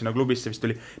koos läks sinna klubisse, vist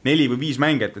oli 4 või 5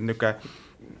 mängijat, et niisugune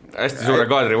hästi suure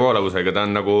kaadri voolavusega, ta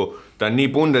on nii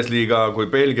Bundesliga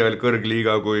kui Belgia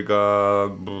kõrgliiga kui ka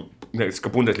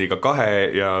Bundesliga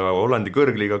 2 ja Hollandi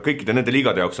kõrgliiga, kõikide nende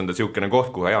liigade jaoks on ta niisugune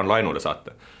koht, kuhu hea on lainule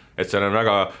saata. Et seal on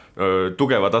väga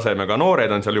tugeva tasemega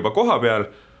noored on seal juba koha peal,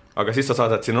 aga siis sa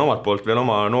saadad sinna omalt poolt veel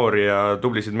oma noori ja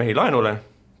tublisid mehi lainule.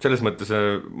 Selles mõttes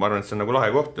ma arvan, et see on nagu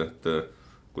lahe koht, et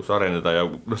kus areneda ja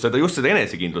just seda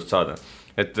enesekindlust saada.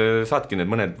 Et saadki need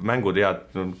mõned mängud head,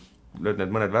 lööd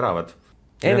need mõned väravad.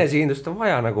 Enesekindlust on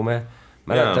vaja, nagu me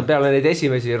mäletan peale neid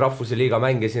esimesi rahvuse liiga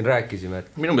mänge siin rääkisime,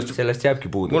 et sellest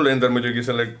jääbki puudu. Mul endal muidugi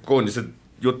selle koondise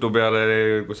jutu peale,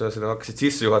 kui sa seda hakkasid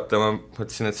sisse juhatama,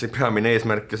 mõtlesin, et see peamine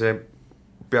eesmärk ja see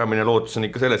peamine lootus on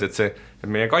ikka selles, et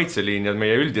meie kaitseliin ja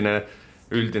meie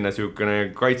üldine siukene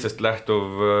kaitsest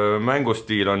lähtuv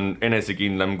mängustiil on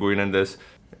enesekindlam kui nendes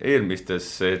eelmistes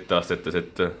etteastetes,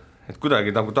 et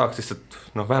kuidagi nagu tahaks lihtsalt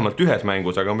vähemalt ühes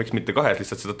mängus, aga miks mitte kahes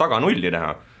lihtsalt seda taganulli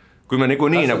näha. Kui me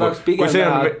niikuinii nagu pigem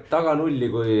näha taganulli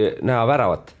kui näha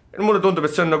väravat. Mulle tundub,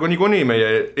 et see on nagu niikuinii meie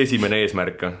esimene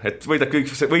eesmärk, et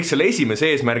võiks selle esimese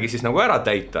eesmärgi siis nagu ära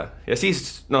täita ja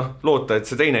siis loota, et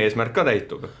see teine eesmärk ka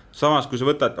täitub. Samas, kui sa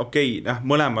võtad,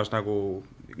 mõlemas nagu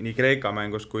nii Kreeka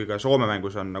mängus kui ka Soome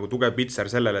mängus on nagu tugev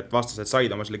pitser sellele, et vastased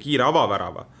said oma selle kiire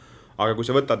avavärava. Aga kui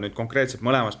sa võtad nüüd konkreetselt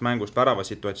mõlemast mängust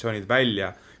väravasituatsioonid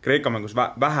välja, Kreeka mängus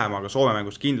vähem, aga Soome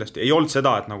mängus kindlasti ei olnud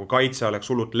seda, et nagu kaitse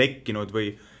oleks hullult lekkinud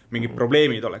või mingid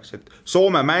probleemid oleks, et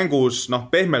Soome mängus,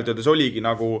 pehmelt öeldes oligi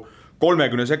nagu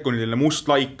 30-sekundiline must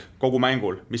laik kogu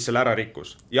mängul, mis selle ära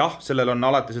rikkus. Jah, sellel on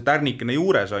alati see tärnikene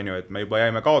juures, on ju, et me juba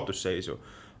jäime kaotusseisu,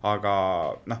 aga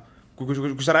kui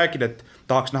sa räägid, et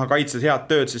tahaks näha kaitses head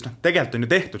tööd, siis tegelikult on ju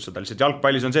tehtud seda, lihtsalt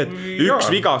jalgpallis on see, et üks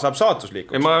viga saab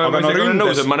saatuslikuks.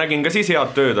 Ma nägin ka siis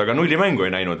head tööd, aga nulli mängu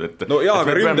ei näinud.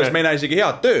 Aga ründes me ei näe isegi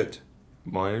head tööd.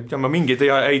 Ma ei tea, ma mingeid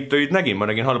häid töid nägin,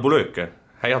 ma nägin halbu lööke.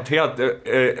 Head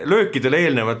löökidele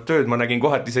eelnevad tööd ma nägin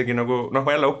kohati isegi nagu,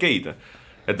 jälle okeid.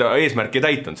 Et eesmärk ei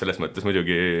täitnud selles mõttes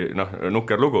muidugi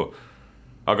nukker lugu.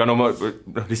 Aga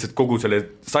lihtsalt kogu selle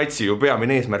satsi ju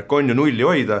peamine eesmärk on ju nulli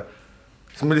hoida.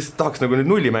 Siis ma lihtsalt tahaks nagu nüüd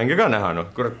nullimänge ka näha,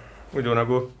 kurat, muidu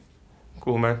nagu,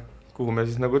 kuhu me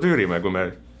siis nagu tüürime, kui me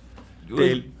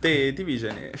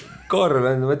D-divisjoni. Karl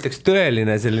on, ma ütleks,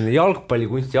 tõeline selline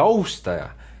jalgpallikunsti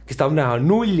austaja, kes tahab näha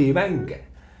nullimänge.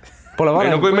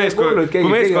 Kui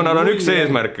meeskonnal on üks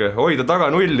eesmärk, hoida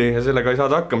taga nulli ja sellega ei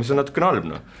saada hakkama, siis on natukene halb.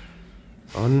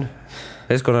 On.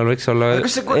 Meeskonnal võiks olla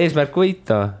eesmärk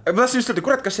võita. Ma tahtsin just öelda,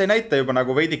 kurat, kas see ei näita juba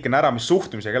nagu veidikene ära, mis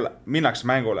suhtumisega minnakse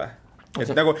mängule? Et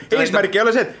nagu eesmärk ei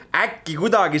ole see, et äkki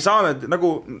kuidagi saame, nagu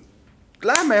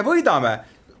lähme ja võidame.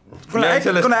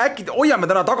 Kuna äkki hoiame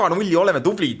täna taga nulli, oleme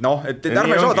tublid, et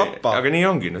ärme saa tappa. Aga nii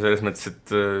ongi, selles mõttes,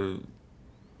 et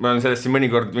ma olen sellest siin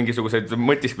mõnikord mingisuguseid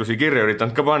mõtisklusi kirja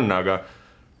üritanud ka panna,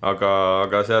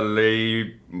 aga seal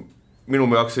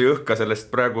minu jaoks ei õhka sellest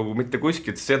praegu mitte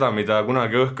kuskilt seda, mida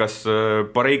kunagi õhkas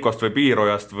Pareikost või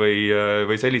Piirojast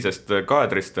või sellisest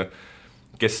kaadrist,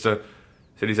 kes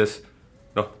sellises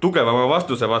tugevama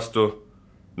vastuse vastu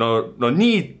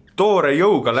nii toore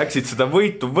jõuga läksid seda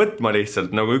võitu võtma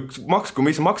lihtsalt nagu üks maksku,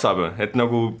 mis maksab, et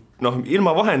nagu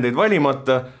ilma vahendeid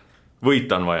valimata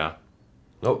võita on vaja.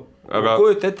 Aga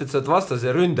kujuta ette, et sa oled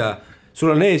vastase ründaja,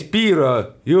 sul on ees Piiro,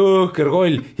 jõhker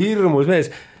koll, hirmus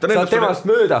mees, saad temast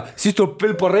mööda, siis tuleb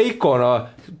veel Pareikona,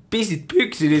 pisid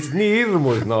püksi lihtsalt nii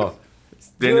hirmus,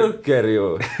 jõhker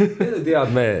ju, need on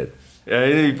head mehed.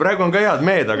 Praegu on ka head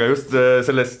mehed, aga just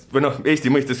sellest, või Eesti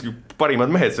mõistes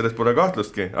parimad mehed, sellest pole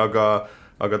kahtlustki, aga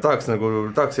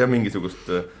tahaks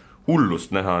mingisugust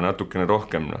hullust näha natukene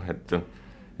rohkem,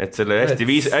 et selle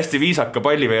hästi viisaka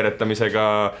palliveeretamisega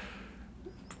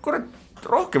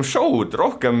rohkem show'd,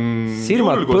 rohkem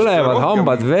silmad põlevad,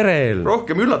 hambad verel,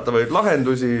 rohkem üllatavaid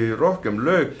lahendusi, rohkem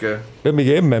lööke. Peab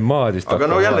mingi MMA-d vist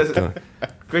aga jälle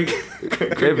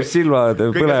silmad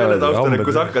põlevad hambad.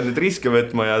 Kui sa hakkad nüüd riske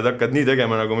võtma ja hakkad nii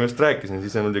tegema, nagu ma just rääkisin,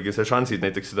 siis on muidugi see šansid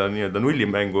näiteks seda nii-öelda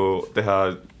nullimängu teha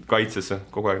kaitsesse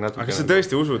kogu aeg natuke. Aga sa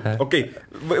tõesti usud,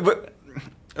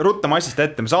 ruttame asjast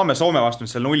ette, me saame Soome vastu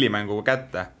selle nullimängu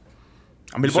kätte.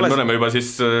 Me oleme juba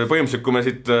siis põhimõtteliselt, kui me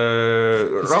siit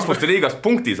rahvuste liigast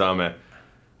punkti saame,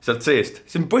 sealt seest,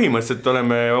 siis me põhimõtteliselt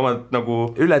oleme omad nagu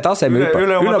üle taseme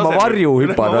üle oma varju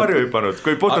hüpanud,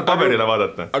 kui puhtalt paberile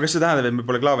vaadata. Aga kas see tähendab, et meil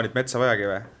pole klaavanit metsa vajagi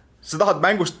või? Sa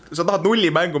tahad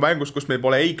nullimängu mängust, kus meil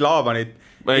pole ei klaavanit,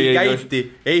 ei käiti,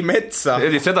 ei metsa.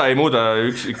 Seda ei muuda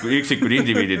üksikud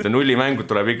indiviidid, nullimängud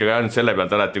tuleb ikkagi ainult selle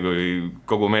pealt alati, kui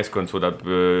kogu meeskond suudab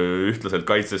ühtlaselt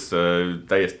kaitses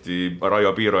täiesti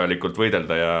Raio piirojalikult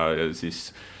võidelda ja siis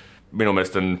minu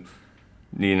meelest on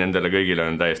nii nendele kõigile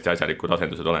on täiesti asjalikud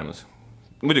asendused olemas.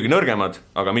 Muidugi nõrgemad,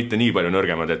 aga mitte nii palju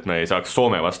nõrgemad, et me ei saaks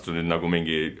Soome vastu nüüd nagu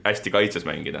mingi hästi kaitses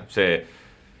mängida. See,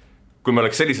 kui me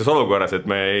oleks sellises olukorras, et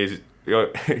me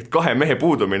kahe mehe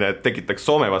puudumine tekitaks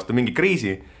Soome vastu mingi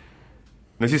kriisi,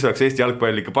 no siis oleks Eesti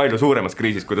jalgpall ikka palju suuremas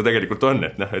kriisis, kui ta tegelikult on,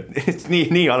 et noh, et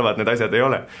nii halvad need asjad ei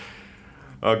ole.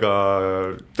 Aga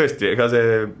tõesti, ega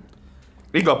see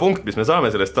iga punkt, mis me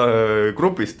saame sellest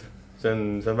grupist, see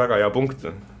on väga hea punkt.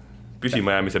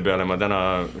 Püsimajäämise peale ma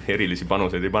täna erilisi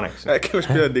panuseid ei paneks. Äkki oleks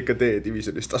pidanud ikka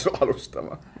D-divisionist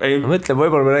alustama. Ma mõtlen,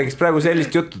 võib-olla me räägiks praegu sellist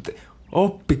juttu,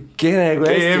 oppikene, kui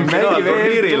hästi mängi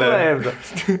veel tuleb.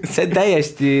 See on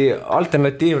täiesti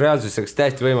alternatiivreaalsuseks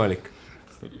täiesti võimalik.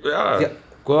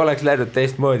 Kui oleks läinud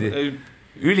teistmoodi,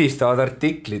 ülistavad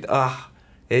artiklid,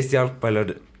 Eesti jalgpall on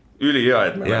ülihea,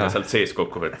 et me oleme sealt sees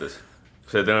kokkuvõttes.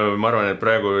 Ma arvan, et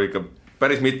praegu ikka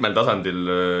päris mitmel tasandil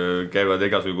käivad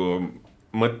igasugu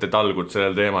mõttetalgud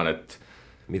sellel teemal, et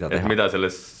mida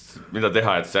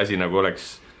teha, et see asi nagu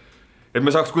oleks, et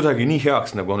me saaks kuidagi nii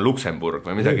heaks, nagu on Luksemburg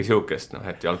või midagi siukest,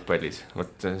 et jalgpallis.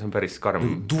 See on päris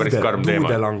karm teema.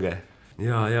 Duudelange.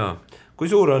 Ja.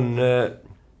 Kui suur on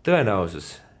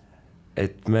tõenäosus,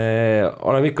 et me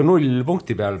oleme ikka 0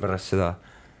 punkti peal pärast seda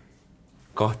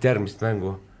 2 järgmist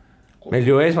mängu? Meil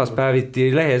ju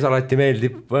esmaspäeviti lehes alati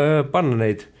meeldib panna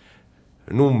neid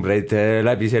numbreid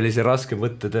läbi sellise raske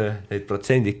mõttetöö, neid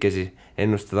protsendikesi,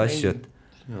 ennustada asju.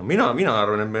 Mina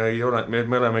arvan, et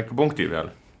me oleme ikka punkti peal.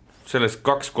 Selles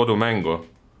 2 kodumängu,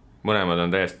 mõlemad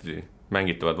on täiesti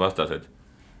mängitavad vastased.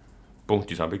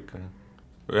 Punkti saab ikka.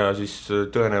 Ja siis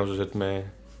tõenäosus, et me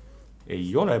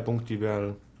ei ole punkti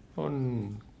peal, on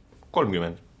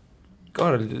 30.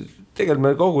 Kaarel, tegelikult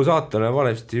me kogu saatele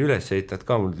valesti üles ehitad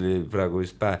ka, mul tuli praegu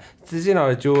just pähe. Sina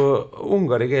oled ju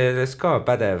ungari keeles ka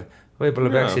pädev.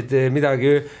 Võib-olla peaksid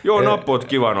midagi... Jo napot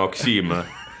kivanok siim.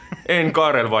 En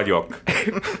Kaarel Vadjok.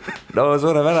 No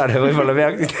suurepärane, võib-olla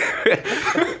peaksid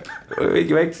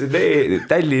mingi väikse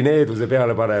tälli needuse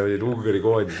peale panema ungari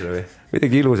koodisele või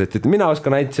midagi ilusat. Mina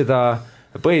oskan ainult seda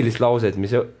põhilist lauset,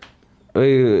 mis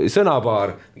või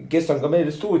sõnapaar, kes on ka meil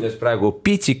stuudios praegu,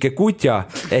 pitsike kutja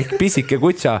ehk pisike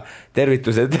kutja,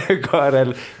 tervitused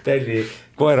Kaarel Tälli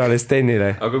koerale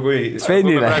Stenile. Aga kui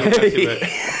Svenile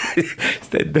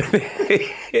Sten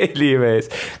helimees,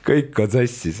 kõik on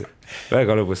sassis,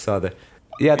 väga lõbus saade.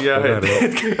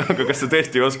 Aga kas sa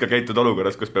tõesti ei oska käituda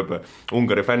olukorras, kus peab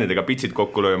Ungari fännidega pitsid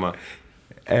kokku lööma?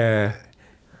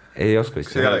 Ei oska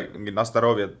vist. See ei ole mingi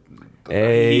Nastarovi?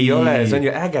 Ei ole, see on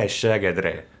ju äge.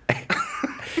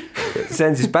 See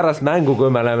on siis pärast mängu, kui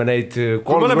me oleme neid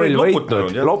 3-0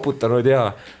 võitnud, loputanud.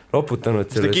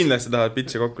 Kas te kindlasti tahavad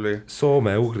pitsi kokku lüüa?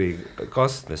 Soome-Ugri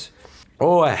kastmes.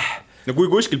 No kui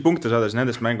kuskil punkte saades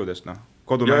nendest mängudest,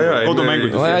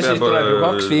 kodumängudest. Ja siis tuleb ju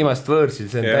 2 viimast võõrsil,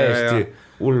 see on täiesti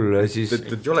hull. Ei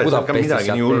ole seal ka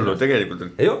midagi nii hullu tegelikult.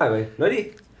 Ei ole või? No nii.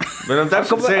 Meil on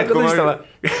täpselt see, et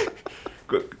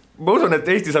ma usun, et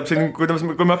Eesti saab siin, kui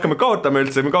me hakkame kaotama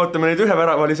üldse, me kaotame neid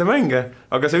üheväravalise mänge,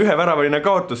 aga see üheväravaline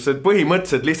kaotus, see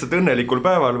põhimõtteliselt lihtsalt õnnelikul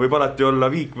päeval võib alati olla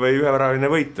viik või üheväravaline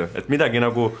võitu. Et midagi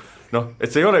nagu, et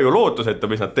see ei ole ju lootusetu,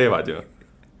 mis nad teevad ju.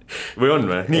 Või on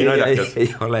või? Nii naljakas. Ei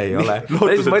ole.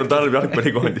 Lootusetu talv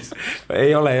jalgpallikoondis.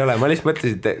 Ei ole. Ma lihtsalt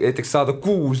mõtlesin, et näiteks saada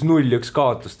 6-0-1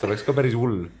 kaotust oleks ka päris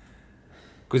hull.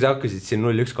 Kui sa hakkasid siin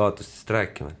 0-1 kaotustest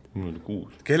rääkima.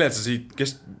 Kellel sa siit,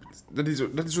 nad ei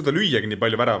suuda lüüagi nii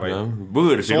palju väravaid.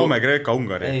 Soome, Kreeka,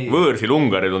 Ungari. Võõrsil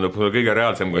Ungari tundub kõige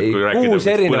reaalsem, kui rääkida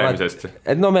põlemisest.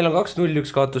 Et meil on 2-0-1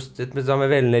 kaotust, et me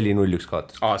saame veel 4-0-1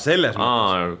 kaotust. Selles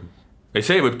mõttes. Ei,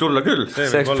 see võib tulla küll.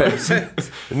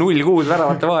 0-6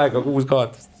 väravate vahega, 6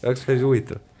 kaotust. See oleks päris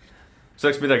huvitav. See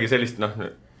oleks midagi sellist,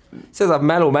 see saab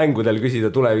mälumängudel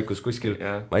küsida tulevikus kuskil,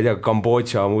 ma ei tea,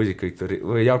 Kambodža või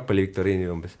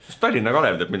jalgpalliviktoriinil umbes. Tallinna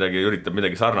Kalev üritab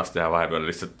midagi sarnast teha vahepeal,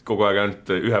 lihtsalt kogu aeg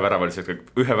ainult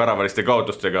üheväravaliste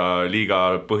kaotustega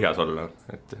liiga põhjas olla.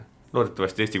 Et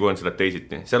loodetavasti Eesti koondis läheb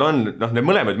teisiti. Seal on, need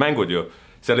mõlemad mängud ju,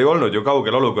 seal ei olnud ju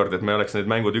kaugel olukord, et me oleks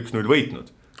need mängud 1-0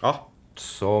 võitnud.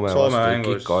 Soome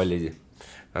vastu ikka oli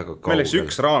väga kaugel. Meil oleks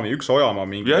üks raami, üks Ojamaa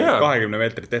mingi 20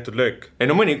 meetrit tehtud löök. Ei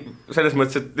no mõni, selles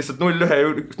mõttes, et lihtsalt 0-1 ja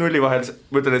 1-0 vahel,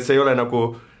 ma ütlen, et see ei ole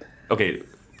nagu,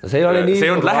 see ei ole nii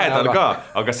see on lähedal ka,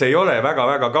 aga see ei ole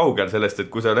väga-väga kaugel sellest, et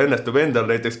kui seal õnnestub endal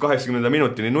näiteks 80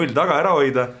 minutini 0 taga ära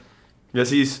hoida ja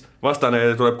siis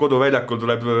vastane tuleb koduväljakul,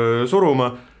 tuleb suruma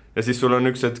ja siis sul on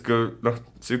üks hetk, noh,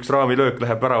 see üks raamilöök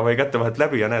läheb ära või kätte vahelt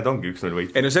läbi ja näed, ongi 1-0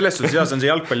 võit. Ei no sellest suhtes on see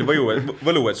jalgpalli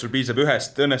võlu, et sul piisab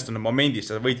ühest õnnestunud momendist,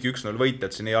 sa võidki 1-0 võita,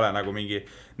 et siin ei ole nagu mingi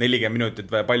 40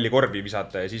 minutit või palli korvi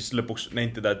visata ja siis lõpuks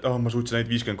nentida, et ma suutsin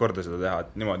ainult 50 korda seda teha,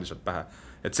 et niimoodi saad pähe.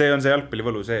 Et see on see jalgpalli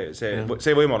võlu,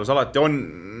 see võimalus alati on,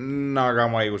 aga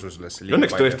ma ei usu sellesse.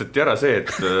 Õnneks tõestati ära see,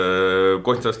 et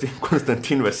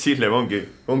Konstantin Vassiljev ongi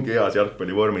heas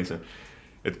jalgpalli vormis.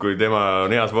 Et kui tema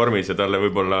on heas vormis ja talle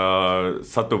võib-olla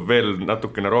satub veel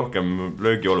natukene rohkem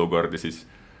löögiolukordi, siis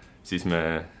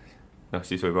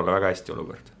võib olla väga hästi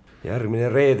olukord.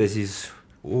 Järgmine reede siis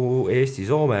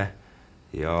Eesti-Soome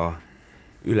ja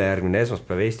ülejärgmine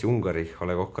esmaspäev Eesti-Ungari A.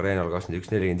 Le Coq Arenal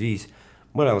 21.45.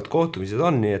 Mõlemad kohtumised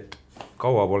on, nii et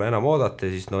kaua pole enam oodata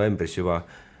ja siis novembris juba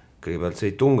kõigepealt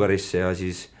sõit Ungarisse ja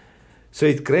siis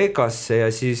sõit Kreekasse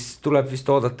ja siis tuleb vist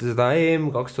oodata seda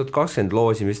EM 2020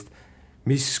 loosimist,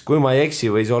 mis, kui ma ei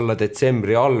eksi, võis olla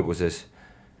detsembri alguses.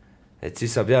 Et siis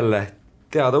saab jälle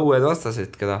teada uued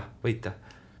vastased, keda võita.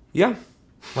 Jah,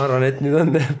 ma arvan, et nüüd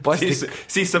on pastik.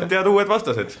 Siis saab teada uued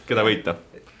vastased, keda võita.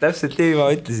 Täpselt nii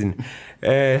ma ütlesin.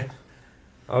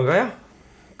 Aga jah,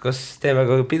 kas teeme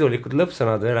ka pidulikud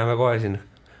lõppsõnad või läheme kohe siin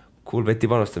Kuulbeti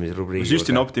panustamisrubriigi?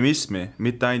 Süstin optimismi,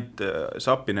 mitte ainult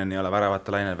Sapinen ei ole väravate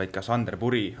lainel, vaid ka Sander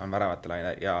Puri on väravate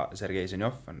lainel ja Sergei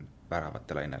Zenjov on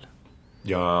väravate lainel.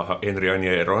 Ja Henri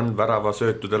Anier on värava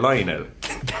söötude lainel.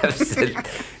 Täpselt.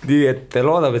 Nii et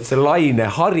loodab, et see laine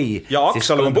hari. Ja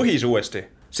Aksalu on põhis uuesti.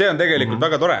 See on tegelikult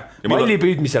väga tore. Malli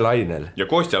püüdmise lainel. Ja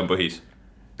Kostja on põhis.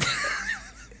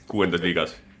 6.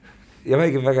 liigas. Ja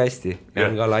mängib väga hästi. Ja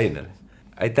on ka lainel.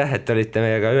 Aitäh, et olite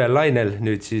meiega ühel lainel.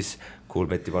 Nüüd siis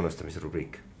Kuulbeti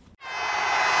panustamisrubriik.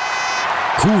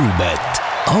 Kuulbet,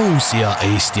 aus ja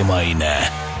eestimaine.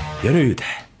 Ja nüüd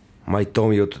Mait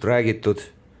Toomi jutud räägitud.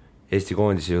 Eesti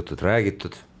koondise jutud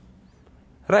räägitud,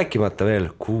 rääkimata veel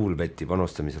Kuulbeti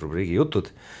panustamisrubriigi jutud.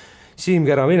 Siim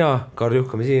Kera mina, Karl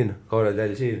Juhkami siin, Kaarel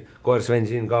Täll siin, Koer Sven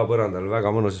siin ka põrandal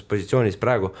väga mõnusas positsioonis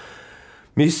praegu.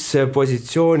 Mis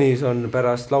positsioonis on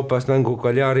pärast laupäevast mängu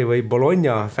Cagliari või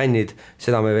Bologna fännid,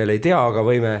 seda me veel ei tea, aga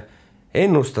võime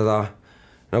ennustada.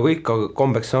 Nagu ikka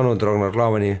kombeks saanud Ragnar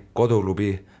Klavani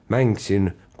koduklubi mäng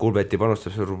siin Kuulbeti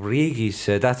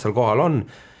panustamisrubriigis tähtsal kohal on.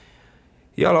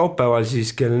 Ja laupäeval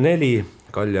siis kell 4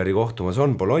 Cagliari kohtumas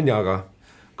on Bolognaga.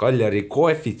 Cagliari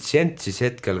koefitsient siis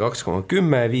hetkel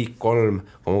 2,10, viik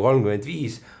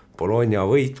 3,35, Bologna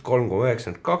võit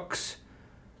 3,92.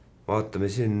 Vaatame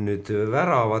siin nüüd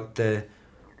väravate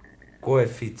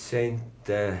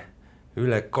koefitsiente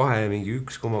üle 2, mingi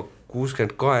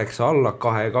 1,68, alla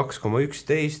 2,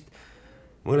 2,11.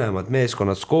 Mõlemad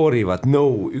meeskonnad skoorivad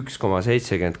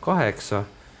 1,78.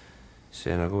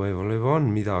 See nagu võib-olla juba on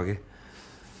midagi.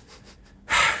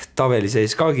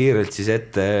 Tabeliseis ka kiirelt siis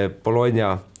ette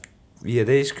Bologna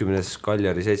 15,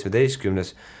 Cagliari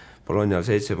 17, Bolognal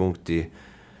 7 punkti,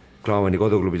 Klavani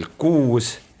koduklubil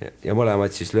 6 ja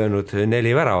mõlemad siis löönud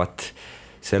 4 väravat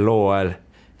sel hooajal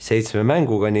 7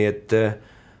 mänguga, nii et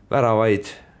väravaid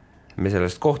me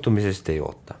sellest kohtumisest ei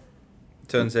oota.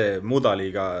 See on see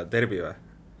Mudaliiga derbi või?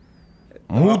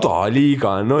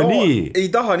 Mudaliiga, no nii. Ei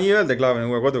taha nii öelda Klavani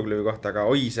uue koduklubi kohta, aga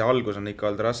see algus on ikka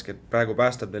olnud raske, et praegu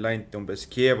päästab neil ainult umbes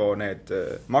Kievo need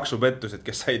maksupettused,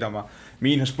 kes said oma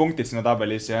miinuspunktid sinna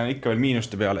tabelis ja ikka veel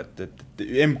miinuste peale, et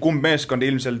kumb meeskond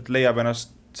ilmselt leiab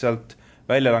ennast sealt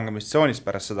väljalangemistsoonis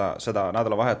pärast seda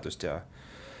nädalavahetust ja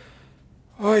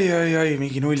oi,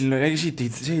 mingi 0,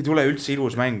 see ei tule üldse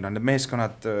ilus mäng, need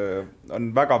meeskonnad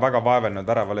on väga-väga vaevelnud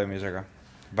väravalöömisega,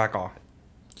 väga.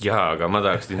 Jaa, aga ma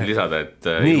tahaks lisada, et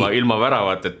ilma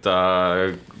väravateta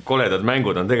koledad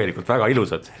mängud on tegelikult väga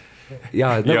ilusad.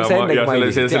 Ja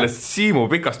sellest Siimu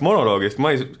pikast monoloogist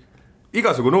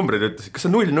igasugu numbrid ütlesid, kas sa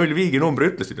 0-0 viigi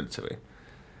numbri ütlesid üldse või?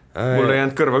 Mulle ei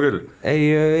jäänud kõrva küll.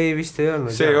 Ei vist ei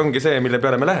olnud. See ongi see, mille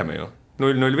peale me läheme ju.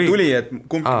 0-0 viigi. Tuli, et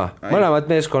kumb... mõlemad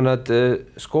meeskonnad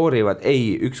skoorivad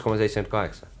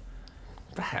 1,78.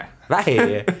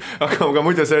 Vähe. aga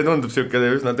muidu see tundub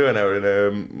selline üsna tõenäoline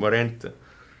variant.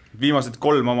 Viimased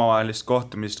 3 omavahelist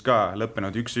kohtumist ka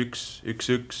lõppenud 1-1,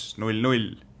 1-1,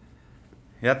 0-0.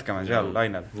 Jätkame seal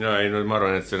lainel. Ma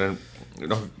arvan, et selle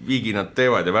viigi nad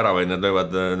teevad ja väravaid nad löövad,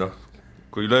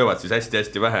 kui löövad, siis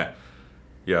hästi-hästi vähe.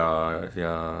 Ja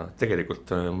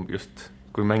tegelikult just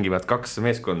kui mängivad 2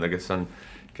 meeskonda, kes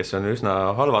on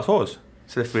üsna halvas hoos,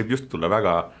 sellest võib just tulla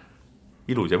väga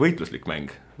ilus ja võitluslik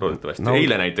mäng, loodetavasti.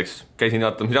 Eile näiteks käisin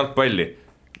vaatamas jalgpalli,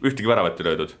 ühtegi väravat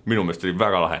ei löödud, minu meelest oli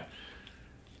väga lahe.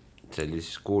 see oli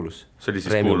siis kuulus. See oli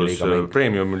siis kuulus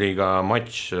Premium-liiga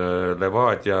matš,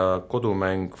 Levadia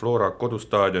kodumäng Flora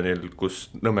kodustaadionil, kus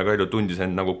Nõmme Kalju tundis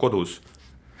end nagu kodus.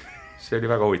 See oli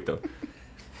väga huvitav.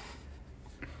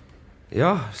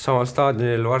 Jah, samal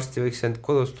staadionil varsti võiks end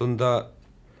kodus tunda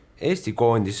Eesti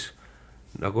koondis,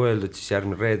 nagu öeldud, siis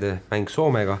järgmine reede mäng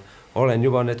Soomega. Olen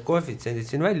juba need koefitsiendid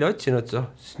siin välja otsinud,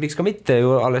 siis miks ka mitte,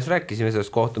 ju alles rääkisime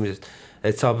sellest kohtumisest,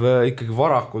 et saab ikkagi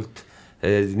varakult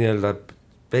nii-öelda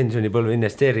pensionipõlve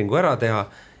investeeringu ära teha.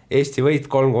 Eesti võit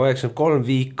 3,93,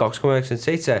 Viik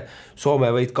 2,97,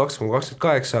 Soome võit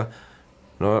 2,28.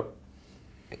 No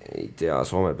ei tea,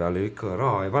 Soome peale ju ikka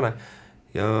raha ei pane.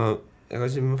 Ja ega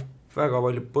siin väga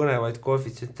palju põnevaid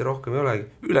koefitsiente rohkem ei olegi.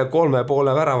 Üle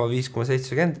 3,5 värava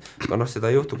 5,70, aga seda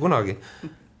ei juhtu kunagi.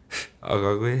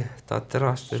 Aga kui tahate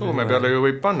rahast... Soome peale ju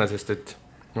võib panna, sest et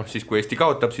siis kui Eesti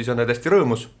kaotab, siis on need hästi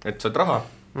rõõmus, et saad raha.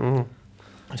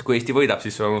 Siis kui Eesti võidab,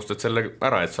 siis sa unustad selle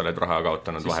ära, et sa oled raha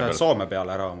kaotanud siis vahepeal. Siis Soome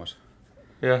peale rõõmus.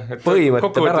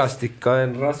 Põhimõtte pärast ikka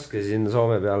on raske siin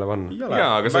Soome peale panna.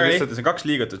 Aga väga lihtsalt, see on 2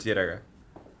 liigutust kiirega.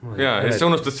 Ja siis sa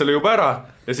unustad selle juba ära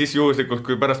ja siis juhuslikult,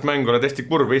 kui pärast mängu oled hästi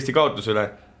kurb Eesti kaotus üle,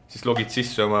 siis logid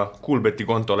sisse oma Coolbeti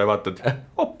kontole, vaatad,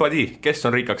 oppadi, kes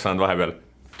on rikkaks saanud vahepeal.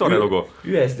 Tore lugu.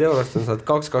 1 eurost on saad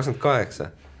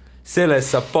 2,28.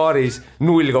 Sellest saab paaris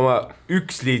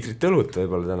 0,1 liitrit õlut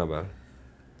võib-olla tänapäeval.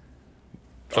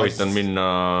 Soovitan minna...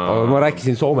 Ma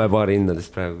rääkisin Soome paari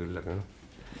hindadest praegu küll. Aga...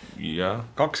 Ja.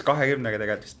 2,20-ga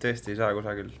tegelikult tõesti ei saa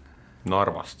kusagil.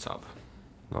 Narvast saab.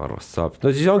 Narvast saab.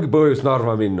 No siis ongi põhjus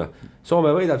Narva minna.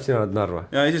 Soome võidab, sina oled Narva.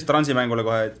 Ja siis transimängule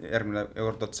kohe järgmine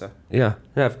kord otsa. Jah,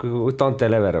 näeb kui Dante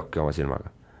Leverocki oma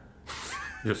silmaga.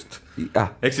 Just.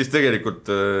 Eks siis tegelikult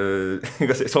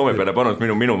Soome peale pannud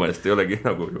minu meelest ei olegi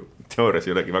nagu teoorias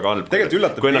ei olegi väga halb. Tegelikult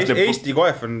üllatab, Eesti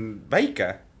koef on väike.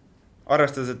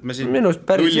 Arvestades, et me siin nulli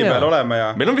peal oleme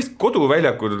ja... Meil on vist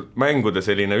koduväljakul mängude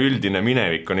selline üldine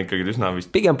minevik on ikkagi üsna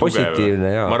vist pigem positiivne,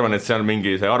 jaa. Ma arvan, et seal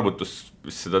mingi see arvutus,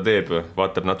 mis seda teeb,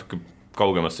 vaatab natuke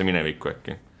kaugemasse minevikku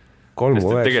äkki.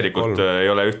 Tegelikult ei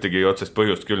ole ühtegi otsest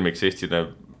põhjust küll, miks Eestile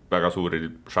väga suuri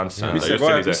šansse. Mis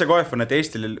see koef on, et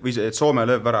Eestil või et Soome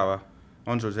lööb värava?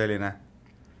 On sul selline?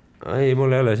 Ei,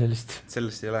 mul ei ole sellist.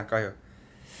 Sellest ei ole, kahju.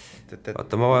 Mitte,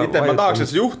 ma tahaks,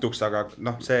 et see juhtuks, aga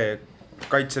see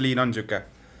kaitseliin on süke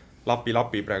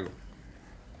lapi praegu.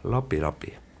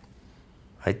 Lapi.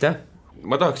 Aitäh.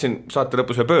 Ma tahaksin saate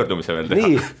lõpus ühe pöördumise veel teha.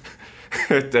 Nii.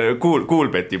 Et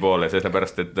Coolbeti poole,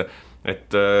 sellepärast,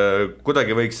 et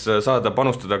kuidagi võiks saada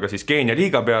panustada ka siis Keenia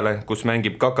liiga peale, kus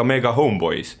mängib Kakamega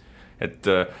Homeboys. Et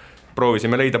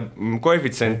proovisime leida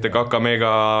koefitsiente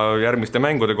Kakamega järgmiste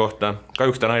mängude kohta,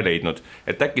 kahjuks täna ei leidnud.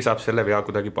 Et äkki saab selle vea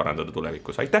kuidagi parandada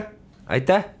tulevikus. Aitäh!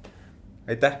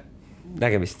 Aitäh!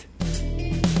 Nägemist!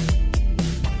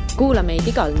 Kuula meid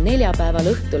igal 4 päeval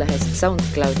Õhtulehest,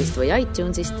 SoundCloudist või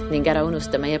iTunesist ning ära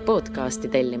unusta meie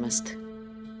podcasti tellimast.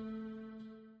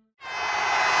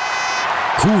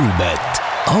 Coolbet,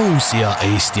 aus ja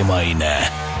eestimaine.